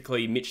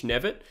 specifically Mitch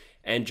Nevitt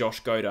and Josh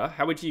Goda.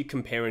 How would you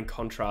compare and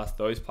contrast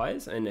those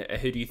players, and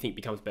who do you think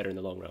becomes better in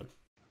the long run?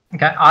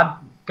 Okay, I'd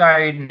go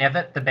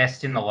Nevitt the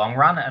best in the long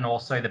run, and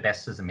also the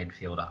best as a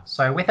midfielder.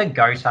 So with a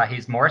Goda,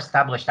 he's more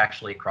established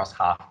actually across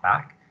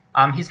half-back.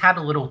 He's had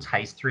a little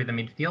taste through the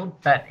midfield,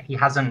 but he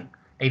hasn't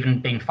even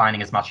been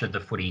finding as much of the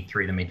footy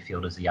through the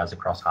midfield as he has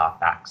across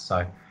half-back.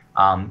 So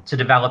to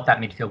develop that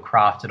midfield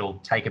craft, it'll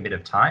take a bit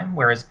of time.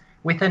 Whereas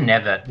with a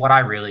Nevitt, what I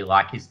really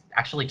like is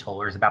actually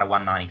taller, is about a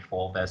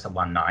 194 versus a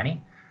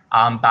 190.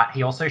 But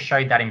he also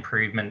showed that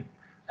improvement.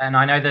 And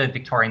I know the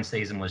Victorian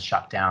season was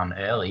shut down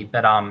early,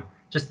 but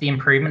just the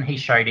improvement he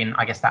showed in,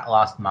 I guess, that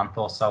last month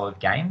or so of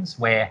games,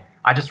 where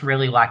I just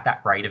really like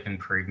that rate of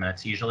improvement.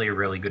 It's usually a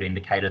really good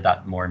indicator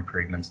that more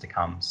improvements to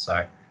come.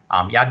 So,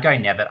 I'd go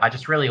Nevitt. I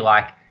just really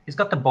like, he's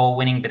got the ball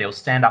winning, but he'll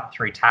stand up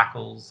through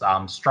tackles,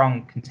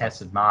 strong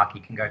contested mark. He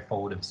can go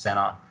forward of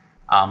centre.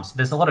 So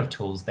there's a lot of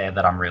tools there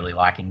that I'm really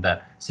liking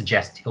that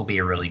suggest he'll be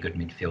a really good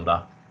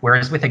midfielder.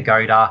 Whereas with a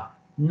Goda,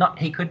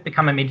 he could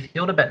become a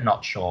midfielder, but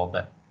not sure,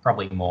 but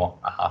probably more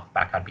a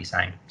halfback, I'd be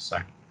saying. So.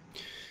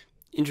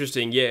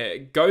 Interesting, yeah.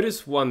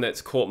 Goda's one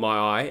that's caught my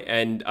eye,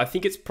 and I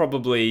think it's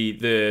probably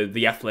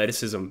the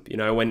athleticism. You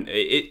know,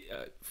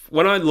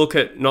 when I look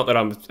at, not that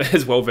I'm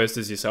as well versed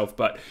as yourself,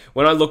 but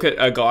when I look at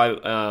a guy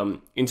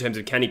in terms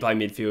of can he play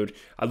midfield,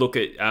 I look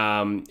at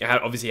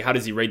how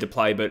does he read the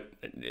play, but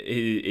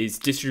his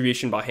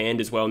distribution by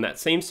hand as well, and that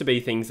seems to be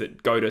things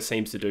that Goda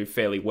seems to do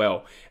fairly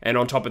well. And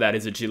on top of that,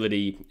 his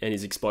agility and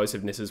his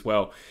explosiveness as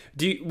well.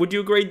 Would you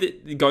agree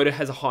that Goda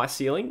has a high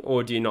ceiling,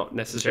 or do you not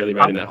necessarily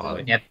rate him that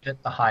highly? Yeah,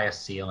 the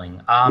highest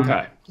ceiling.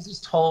 Okay. Because he's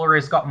taller,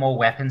 he's got more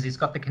weapons, he's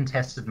got the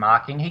contested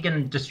marking. He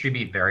can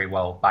distribute very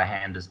well by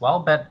hand as well.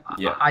 But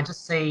yeah. I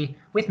just see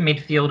with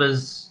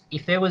midfielders,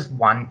 if there was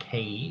one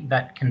key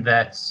that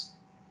converts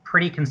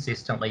pretty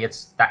consistently,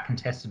 it's that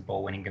contested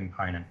ball winning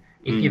component.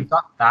 If you've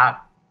got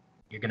that,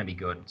 you're going to be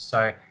good.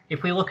 So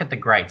if we look at the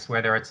greats,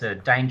 whether it's a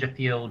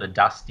Dangerfield, a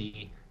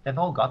Dusty, they've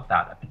all got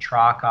that. A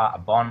Petrarca, a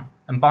Bont.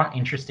 And Bont,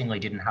 interestingly,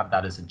 didn't have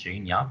that as a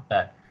junior.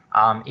 But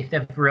if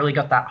they've really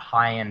got that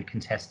high-end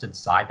contested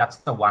side, that's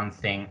the one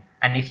thing.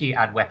 And if you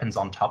add weapons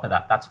on top of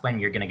that, that's when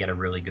you're going to get a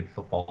really good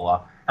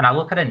footballer. And I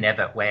look at a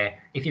Nevitt where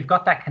if you've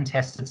got that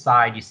contested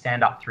side, you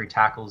stand up through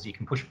tackles, you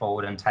can push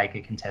forward and take a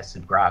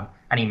contested grab.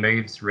 And he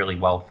moves really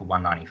well for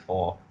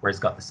 194, where he's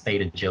got the speed,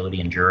 agility,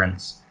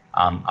 endurance.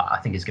 I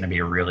think he's going to be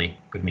a really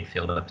good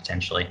midfielder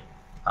potentially.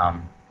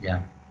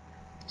 Yeah.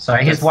 So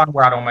here's one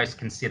where I'd almost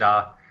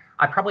consider,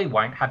 I probably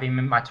won't have him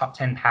in my top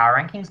 10 power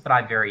rankings, but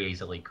I very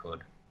easily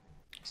could.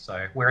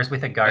 So whereas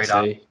with a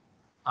Goda,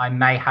 I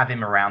may have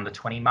him around the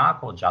 20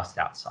 mark or just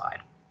outside.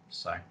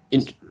 So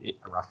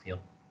a rough field.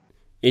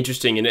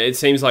 Interesting, and it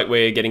seems like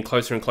we're getting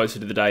closer and closer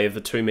to the day of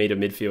the 2 meter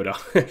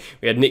midfielder.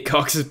 We had Nick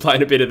Cox is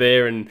playing a bit of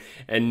there, and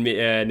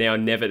now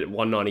Nevitt at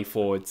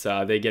 194. It's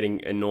they're getting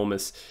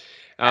enormous.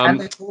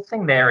 And the cool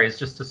thing there is,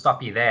 just to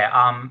stop you there,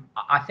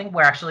 I think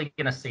we're actually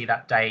going to see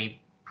that day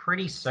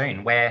pretty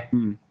soon where,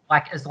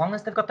 like, as long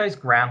as they've got those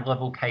ground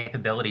level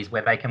capabilities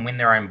where they can win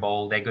their own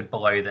ball, they're good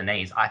below the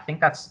knees, I think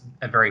that's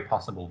a very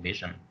possible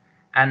vision.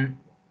 And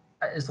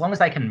as long as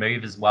they can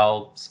move as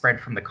well, spread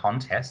from the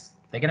contest,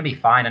 they're going to be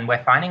fine. And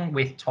we're finding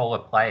with taller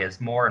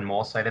players more and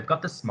more so, they've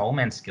got the small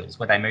man skills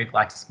where they move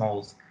like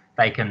smalls,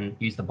 they can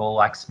use the ball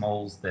like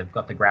smalls, they've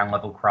got the ground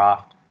level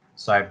craft.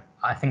 So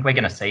I think we're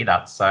going to see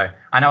that. So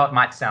I know it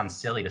might sound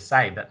silly to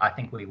say, but I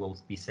think we will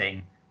be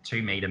seeing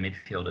 2 meter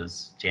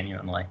midfielders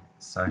genuinely.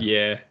 So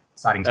yeah,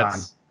 exciting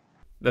times.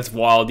 That's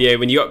wild. Yeah,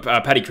 when you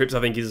got Paddy Cripps, I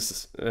think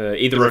is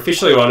either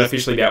officially or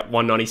unofficially about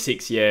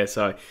 196. Yeah,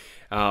 so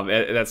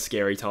that's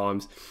scary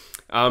times.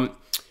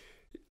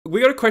 We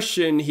got a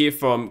question here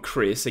from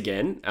Chris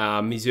again.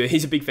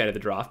 He's a big fan of the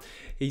draft.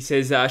 He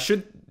says,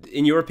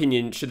 in your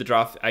opinion, should the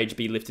draft age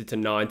be lifted to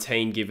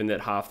 19, given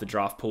that half the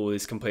draft pool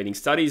is completing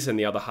studies and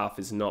the other half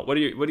is not?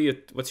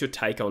 What's your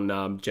take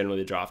on generally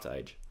the draft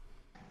age?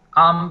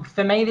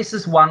 For me, this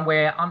is one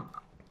where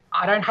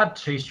I don't have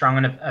too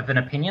strong of an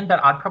opinion, but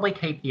I'd probably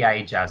keep the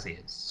age as is.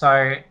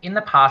 So in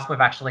the past,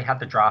 we've actually had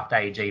the draft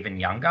age even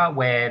younger,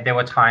 where there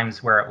were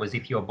times where it was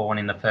if you were born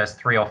in the first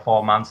 3 or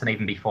 4 months, and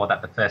even before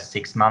that, the first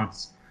 6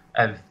 months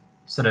of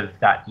sort of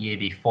that year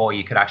before,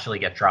 you could actually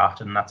get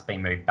drafted, and that's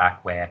been moved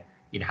back where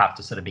you'd have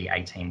to sort of be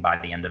 18 by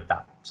the end of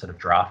that sort of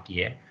draft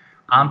year.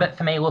 But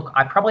for me, look,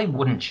 I probably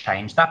wouldn't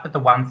change that. But the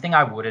one thing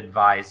I would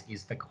advise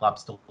is the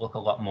clubs to look a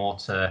lot more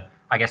to,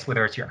 I guess,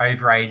 whether it's your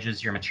over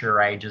ages, your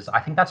mature ages. I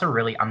think that's a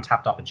really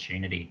untapped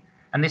opportunity.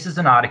 And this is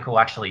an article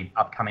actually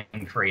upcoming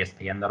for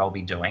ESPN that I'll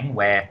be doing,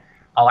 where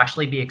I'll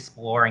actually be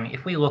exploring,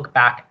 if we look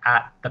back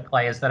at the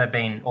players that have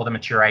been, or the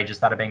mature ages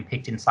that have been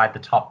picked inside the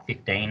top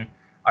 15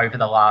 over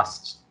the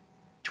last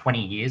 20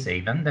 years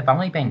even, there've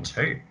only been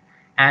 2.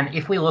 And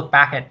if we look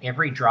back at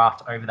every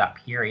draft over that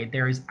period,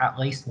 there is at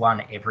least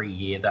one every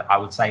year that I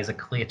would say is a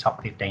clear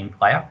top 15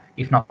 player,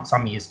 if not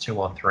some years 2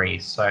 or 3.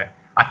 So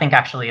I think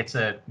actually it's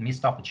a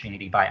missed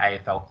opportunity by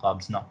AFL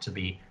clubs not to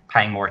be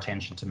paying more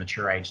attention to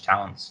mature age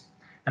talents.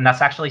 And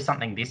that's actually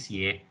something this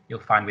year you'll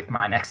find with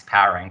my next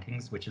power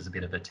rankings, which is a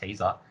bit of a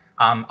teaser.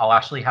 I'll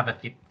actually have a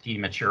few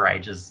mature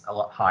ages a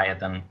lot higher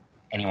than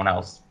anyone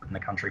else in the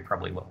country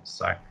probably will.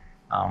 So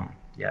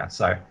yeah,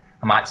 so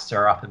I might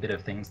stir up a bit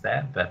of things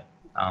there, but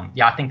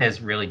yeah, I think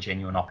there's really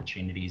genuine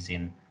opportunities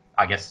in,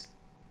 I guess,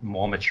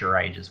 more mature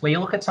ages, where you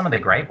look at some of the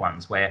great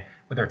ones, where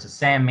whether it's a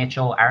Sam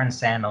Mitchell, Aaron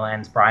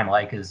Sandilands, Brian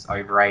Lakers,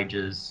 over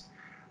ages,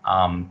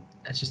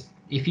 it's just,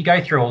 if you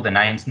go through all the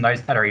names and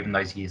those that are even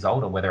those years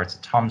older, whether it's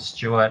a Tom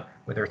Stewart,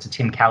 whether it's a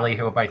Tim Kelly,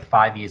 who are both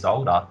 5 years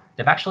older,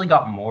 they've actually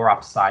got more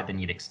upside than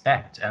you'd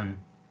expect, and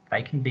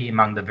they can be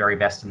among the very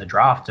best in the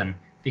draft. And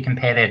if you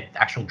compare their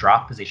actual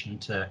draft position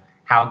to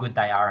how good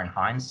they are in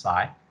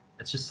hindsight,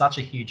 it's just such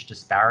a huge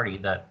disparity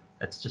that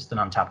it's just an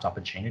untapped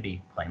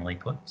opportunity, plainly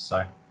put.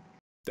 So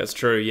that's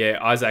true. Yeah,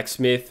 Isaac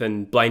Smith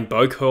and Blaine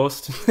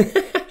Boakhorst.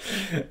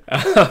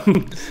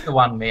 The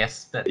one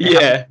miss, but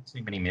yeah,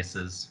 too many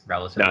misses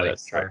relatively. No,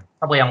 that's true. So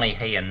probably only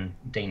he and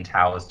Dean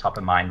Towers, top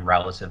of mind,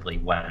 relatively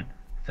weren't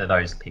for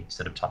those picked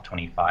sort of top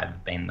 25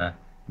 have been the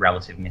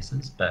relative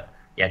misses. But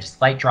yeah,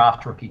 just late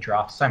draft, rookie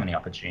draft, so many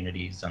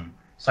opportunities and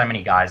so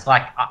many guys.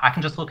 Like I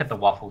can just look at the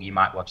waffle. You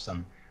might watch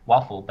some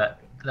waffle, but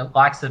the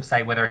likes of,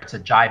 say, whether it's a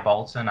Jai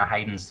Bolton or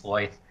Hayden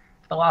Sloyth,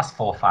 for the last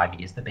 4 or 5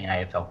 years, they've been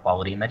AFL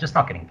quality, and they're just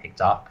not getting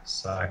picked up.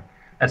 So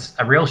that's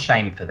a real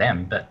shame for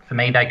them. But for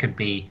me, they could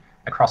be,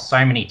 across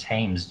so many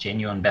teams,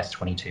 genuine best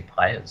 22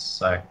 players.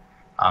 So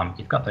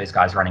you've got those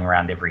guys running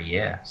around every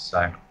year.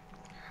 So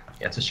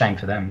yeah, it's a shame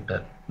for them,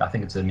 but I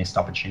think it's a missed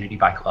opportunity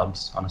by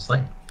clubs,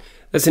 honestly.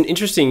 That's an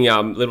interesting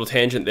little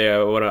tangent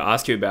there. I want to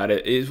ask you about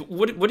it. Is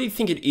what do you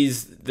think it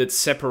is that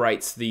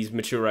separates these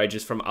mature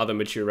ages from other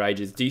mature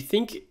ages? Do you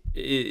think,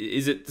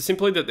 is it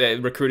simply that the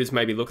recruiters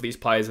maybe look at these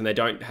players and they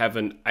don't have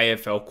an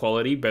AFL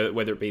quality, but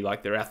whether it be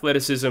like their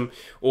athleticism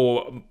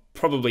or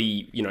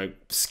probably, you know,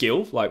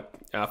 skill, like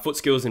foot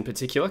skills in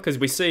particular? Because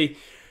we see,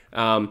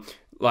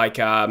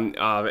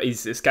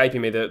 he's escaping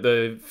me,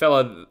 the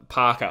fella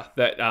Parker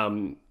that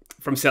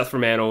from South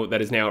Fremantle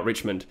that is now at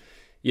Richmond.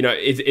 You know,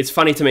 it's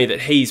funny to me that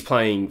he's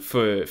playing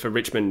for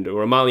Richmond,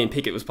 or Amalian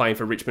Pickett was playing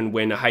for Richmond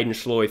when a Hayden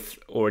Schloith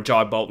or a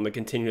Jai Bolton are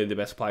continually the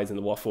best players in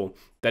the waffle.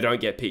 They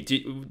don't get picked.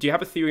 Do you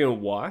have a theory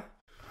on why?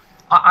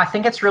 I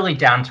think it's really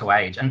down to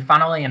age. And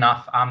funnily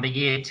enough, the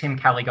year Tim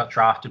Kelly got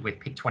drafted with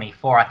pick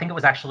 24, I think it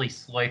was actually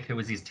Sloith, who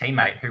was his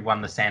teammate, who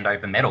won the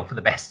Sandover medal for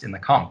the best in the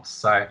comps.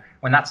 So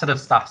when that sort of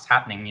stuff's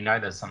happening, you know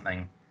there's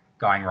something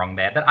going wrong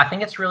there. But I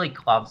think it's really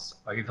clubs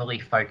overly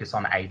focus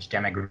on age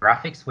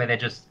demographics, where they're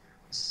just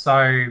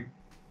so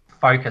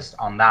focused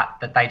on that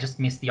they just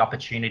miss the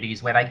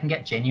opportunities where they can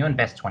get genuine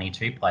best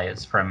 22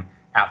 players from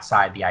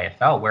outside the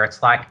AFL, where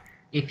it's like,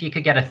 if you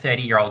could get a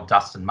 30-year-old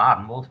Dustin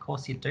Martin, well, of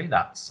course you'd do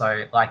that.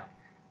 So like,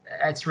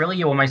 it's really,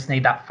 you almost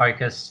need that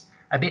focus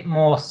a bit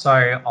more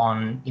so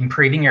on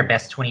improving your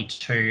best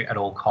 22 at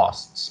all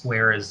costs.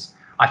 Whereas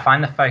I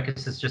find the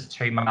focus is just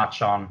too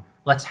much on,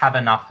 let's have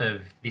enough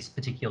of this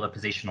particular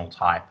positional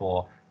type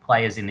or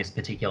players in this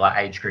particular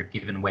age group,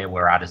 given where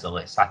we're at as a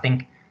list. I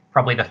think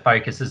probably the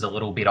focus is a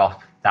little bit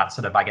off that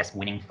sort of, I guess,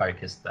 winning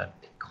focus that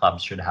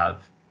clubs should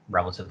have,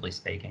 relatively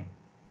speaking.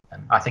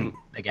 And I think,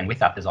 again, with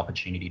that, there's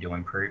opportunity to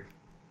improve.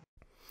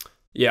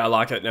 Yeah, I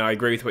like it. No, I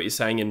agree with what you're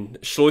saying. And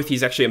Schloith,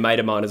 he's actually a mate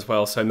of mine as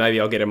well, so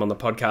maybe I'll get him on the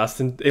podcast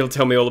and he'll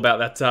tell me all about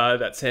that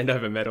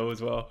Sandover medal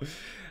as well.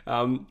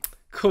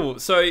 Cool.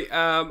 So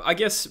I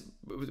guess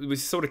we're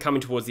sort of coming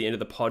towards the end of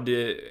the pod.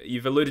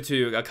 You've alluded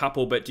to a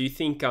couple, but do you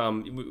think,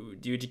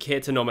 would you care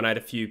to nominate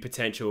a few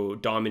potential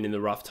diamond in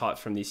the rough types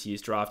from this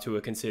year's draft who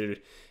are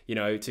considered, you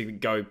know, to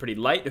go pretty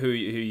late, who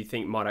you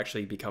think might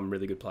actually become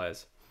really good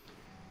players?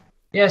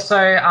 Yeah,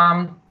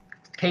 so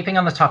keeping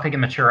on the topic of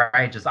mature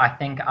ages, I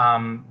think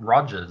Bailey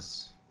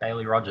Rogers,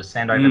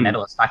 Sandover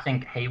medalist, I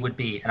think he would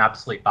be an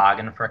absolute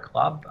bargain for a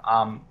club.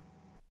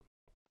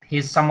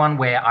 He's someone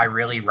where I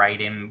really rate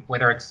him,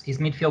 whether it's his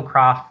midfield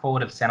craft,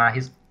 forward of centre,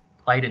 he's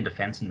played in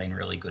defence and been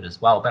really good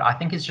as well. But I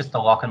think he's just a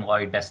lock and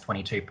load best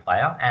 22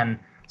 player, and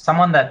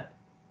someone that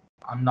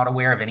I'm not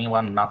aware of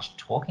anyone much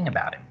talking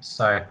about him.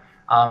 So,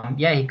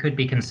 yeah, he could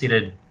be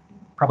considered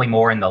probably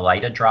more in the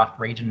later draft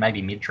region, maybe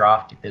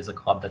mid-draft if there's a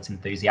club that's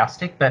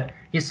enthusiastic. But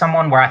he's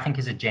someone where I think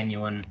is a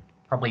genuine,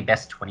 probably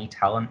best 20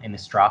 talent in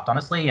this draft,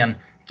 honestly. And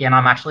again,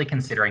 I'm actually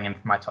considering him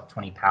for my top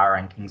 20 power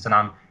rankings, and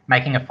I'm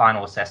making a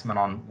final assessment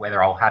on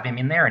whether I'll have him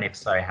in there, and if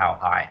so, how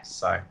high.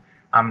 So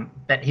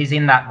that he's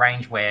in that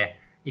range where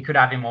you could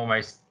have him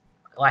almost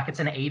like it's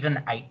an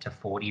even 8 to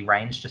 40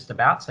 range just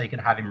about. So you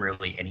could have him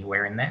really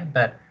anywhere in there.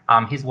 But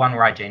he's one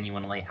where I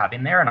genuinely have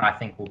in there, and I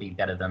think will be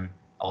better than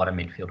a lot of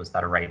midfielders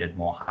that are rated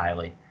more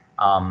highly.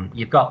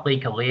 You've got Lee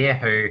Collier,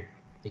 who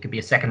he could be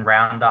a second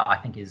rounder. I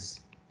think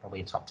is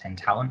probably a top 10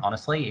 talent,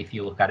 honestly, if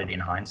you look at it in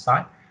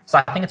hindsight.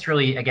 So I think it's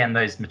really, again,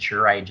 those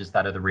mature ages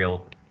that are the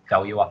real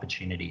value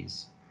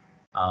opportunities.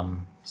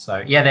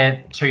 So yeah,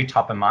 they're two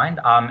top of mind.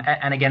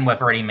 And again, we've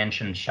already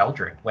mentioned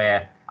Sheldrick,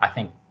 where I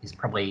think is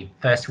probably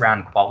first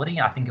round quality.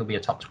 I think he'll be a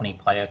top 20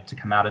 player to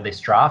come out of this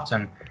draft.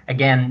 And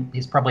again,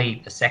 he's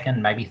probably a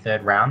second, maybe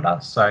third rounder.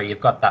 So you've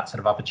got that sort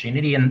of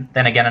opportunity. And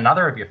then again,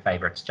 another of your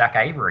favorites, Jack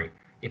Avery.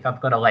 If I've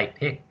got a late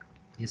pick,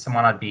 he's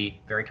someone I'd be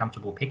very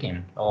comfortable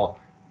picking, or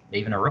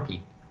even a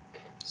rookie.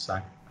 So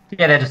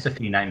yeah, they're just a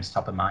few names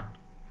top of mind.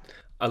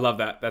 I love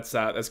that.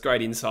 That's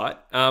great insight.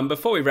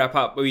 Before we wrap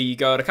up, we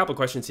got a couple of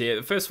questions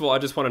here. First of all, I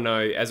just want to know,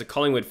 as a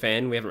Collingwood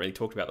fan, we haven't really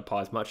talked about the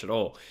Pies much at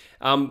all.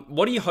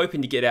 What are you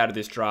hoping to get out of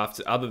this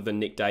draft, other than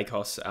Nick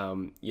Dacos?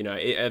 You know,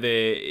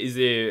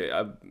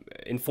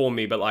 inform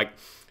me, but like,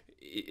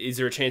 is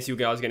there a chance you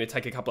guys are going to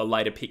take a couple of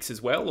later picks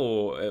as well,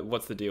 or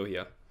what's the deal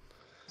here?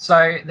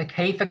 So the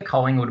key for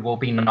Collingwood will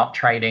be not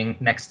trading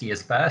next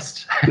year's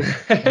first.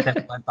 They've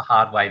learned the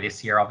hard way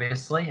this year,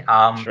 obviously.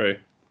 True.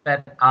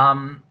 But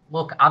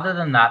look, other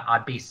than that,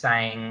 I'd be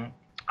saying,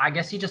 I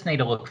guess you just need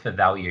to look for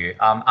value.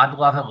 I'd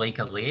love a Lee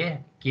Collier,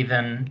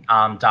 given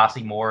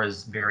Darcy Moore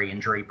is very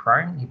injury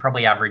prone. He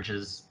probably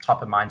averages,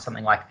 top of mind,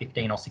 something like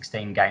 15 or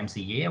 16 games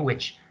a year,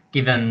 which,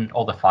 given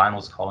all the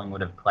finals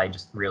Collingwood have played,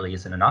 just really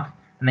isn't enough.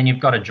 And then you've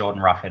got a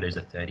Jordan Ruffhead who's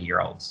a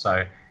 30-year-old.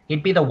 So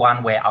he'd be the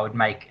one where I would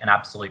make an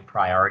absolute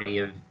priority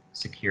of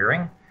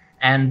securing.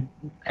 And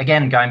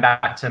again, going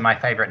back to my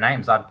favourite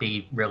names, I'd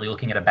be really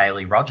looking at a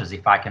Bailey Rogers.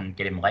 If I can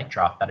get him late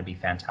draft, that'd be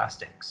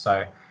fantastic.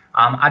 So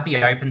I'd be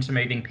open to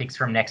moving picks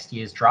from next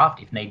year's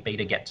draft if need be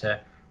to get to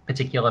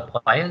particular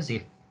players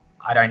if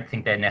I don't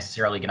think they're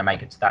necessarily going to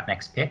make it to that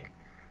next pick.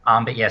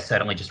 But yeah,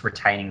 certainly just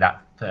retaining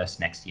that first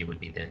next year would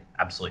be the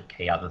absolute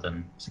key other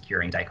than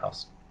securing day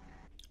cost.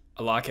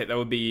 I like it. That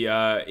would be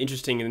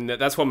interesting, and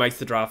that's what makes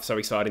the draft so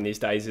exciting these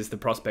days is the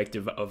prospect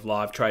of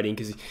live trading,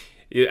 because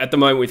at the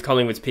moment with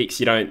Collingwood's picks,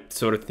 you don't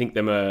sort of think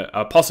them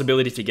a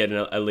possibility to get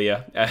a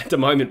Lear at the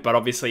moment, but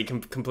obviously it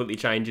can completely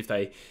change if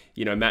they,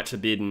 match a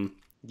bid and,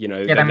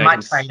 Yeah, they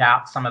might trade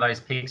out some of those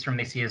picks from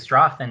this year's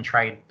draft and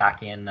trade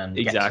back in and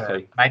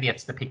exactly. Maybe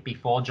it's the pick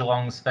before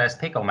Geelong's first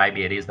pick, or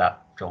maybe it is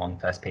that Geelong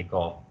first pick,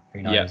 or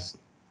who knows.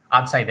 Yep.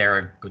 I'd say they're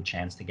a good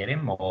chance to get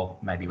him, or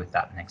maybe with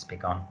that next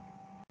pick on.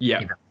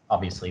 Yeah.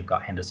 Obviously, you've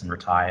got Henderson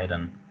retired,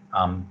 and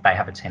they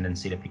have a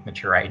tendency to pick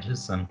mature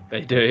ages, and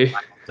they do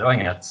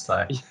doing it.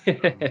 So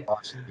I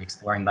should be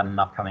exploring that in an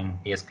upcoming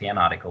ESPN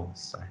article.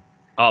 So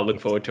I'll look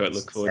forward to it.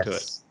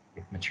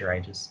 With mature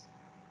ages.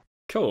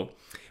 Cool.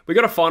 We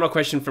got a final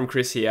question from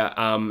Chris here,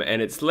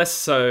 and it's less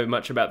so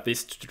much about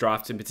this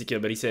draft in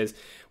particular, but he says,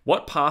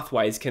 what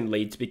pathways can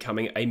lead to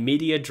becoming a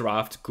media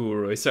draft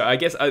guru? So I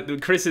guess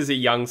Chris is a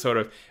young sort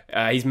of,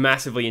 he's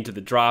massively into the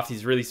draft.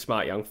 He's a really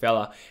smart young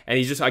fella, and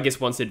he just, I guess,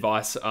 wants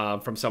advice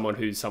from someone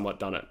who's somewhat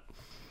done it.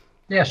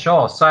 Yeah,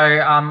 sure.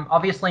 So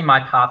obviously my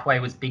pathway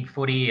was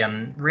BigFooty,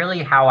 and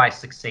really how I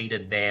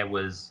succeeded there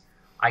was,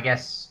 I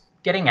guess,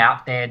 getting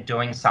out there,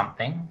 doing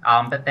something,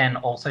 but then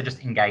also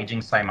just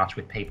engaging so much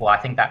with people. I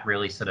think that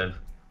really sort of,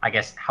 I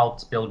guess,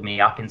 helped build me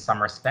up in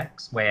some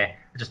respects, where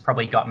it just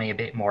probably got me a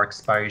bit more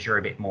exposure,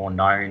 a bit more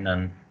known,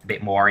 and a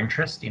bit more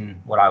interest in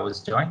what I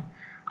was doing.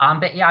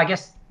 But yeah, I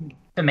guess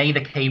for me,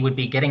 the key would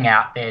be getting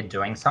out there,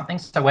 doing something.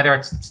 So whether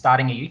it's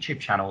starting a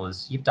YouTube channel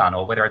as you've done,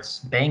 or whether it's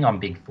being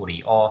on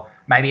BigFooty, or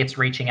maybe it's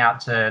reaching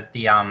out to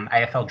the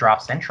AFL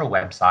Draft Central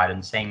website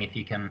and seeing if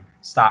you can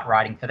start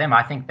writing for them.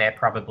 I think they're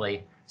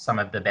probably some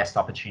of the best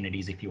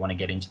opportunities if you want to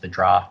get into the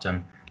draft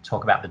and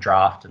talk about the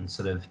draft and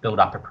sort of build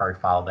up a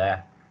profile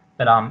there.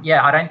 But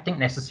yeah, I don't think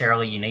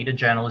necessarily you need a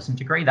journalism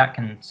degree. That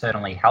can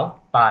certainly help,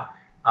 but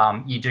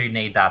you do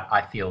need that,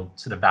 I feel,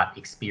 sort of that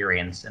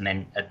experience, and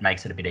then it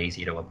makes it a bit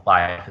easier to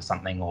apply for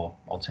something, or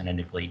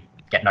alternatively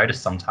get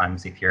noticed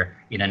sometimes if you're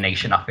in a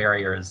niche enough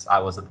area, as I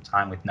was at the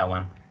time, with no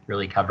one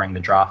really covering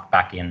the draft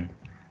back in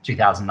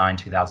 2009,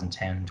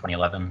 2010,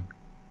 2011.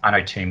 I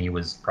know Toomey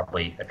was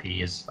probably a few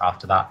years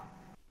after that.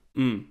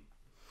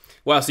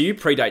 Wow, so you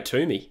predate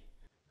Toomey.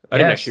 I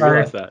didn't actually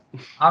realise that.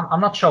 I'm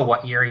not sure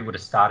what year he would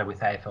have started with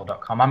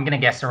AFL.com. I'm going to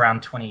guess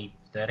around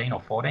 2013 or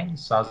 14.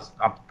 So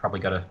I've probably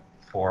got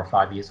 4 or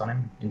 5 years on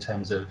him in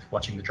terms of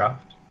watching the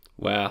draft.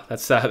 Wow,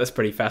 that's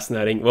pretty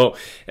fascinating. Well,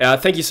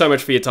 thank you so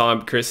much for your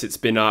time, Chris. It's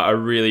been a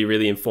really,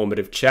 really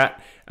informative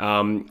chat.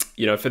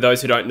 For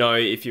those who don't know,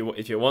 if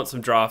you want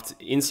some draft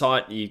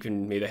insight, you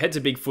can either head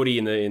to BigFooty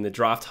in the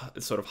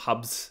draft sort of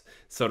hubs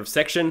sort of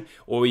section,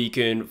 or you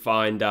can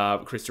find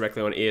Chris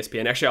directly on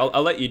ESPN. Actually,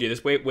 I'll let you do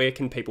this. Where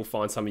can people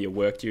find some of your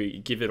work? Do you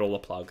give it all a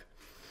plug?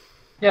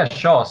 Yeah,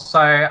 sure. So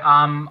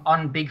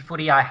on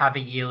BigFooty, I have a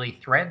yearly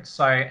thread.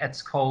 So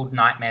it's called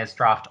Knightmare's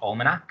Draft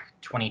Almanac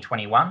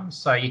 2021.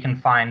 So you can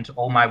find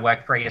all my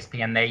work for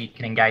ESPN there. You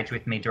can engage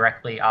with me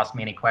directly, ask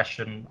me any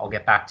question. I'll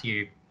get back to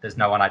you. There's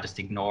no one I just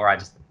ignore. I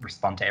just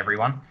respond to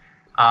everyone.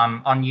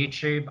 On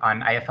YouTube,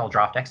 I'm AFL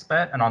Draft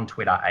Expert, and on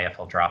Twitter,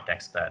 AFL Draft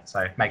Expert.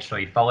 So make sure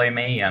you follow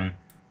me and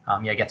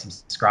get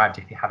subscribed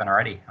if you haven't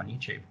already on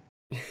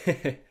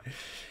YouTube.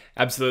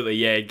 Absolutely,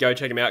 yeah. Go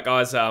check him out,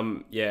 guys.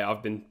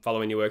 I've been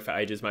following your work for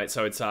ages, mate.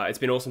 So it's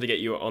been awesome to get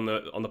you on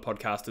the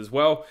podcast as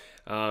well.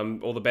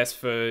 All the best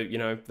for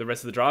the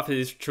rest of the draft. It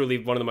is truly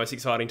one of the most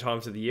exciting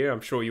times of the year.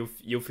 I'm sure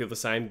you'll feel the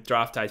same.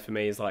 Draft day for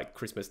me is like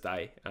Christmas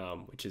Day,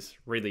 which is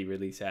really,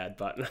 really sad.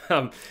 But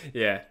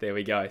yeah, there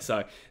we go.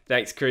 So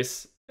thanks,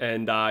 Chris.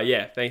 And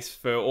thanks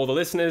for all the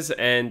listeners.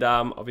 And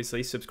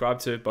obviously subscribe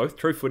to both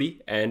True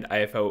Footy and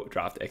AFL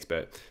Draft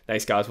Expert.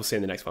 Thanks, guys. We'll see you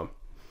in the next one.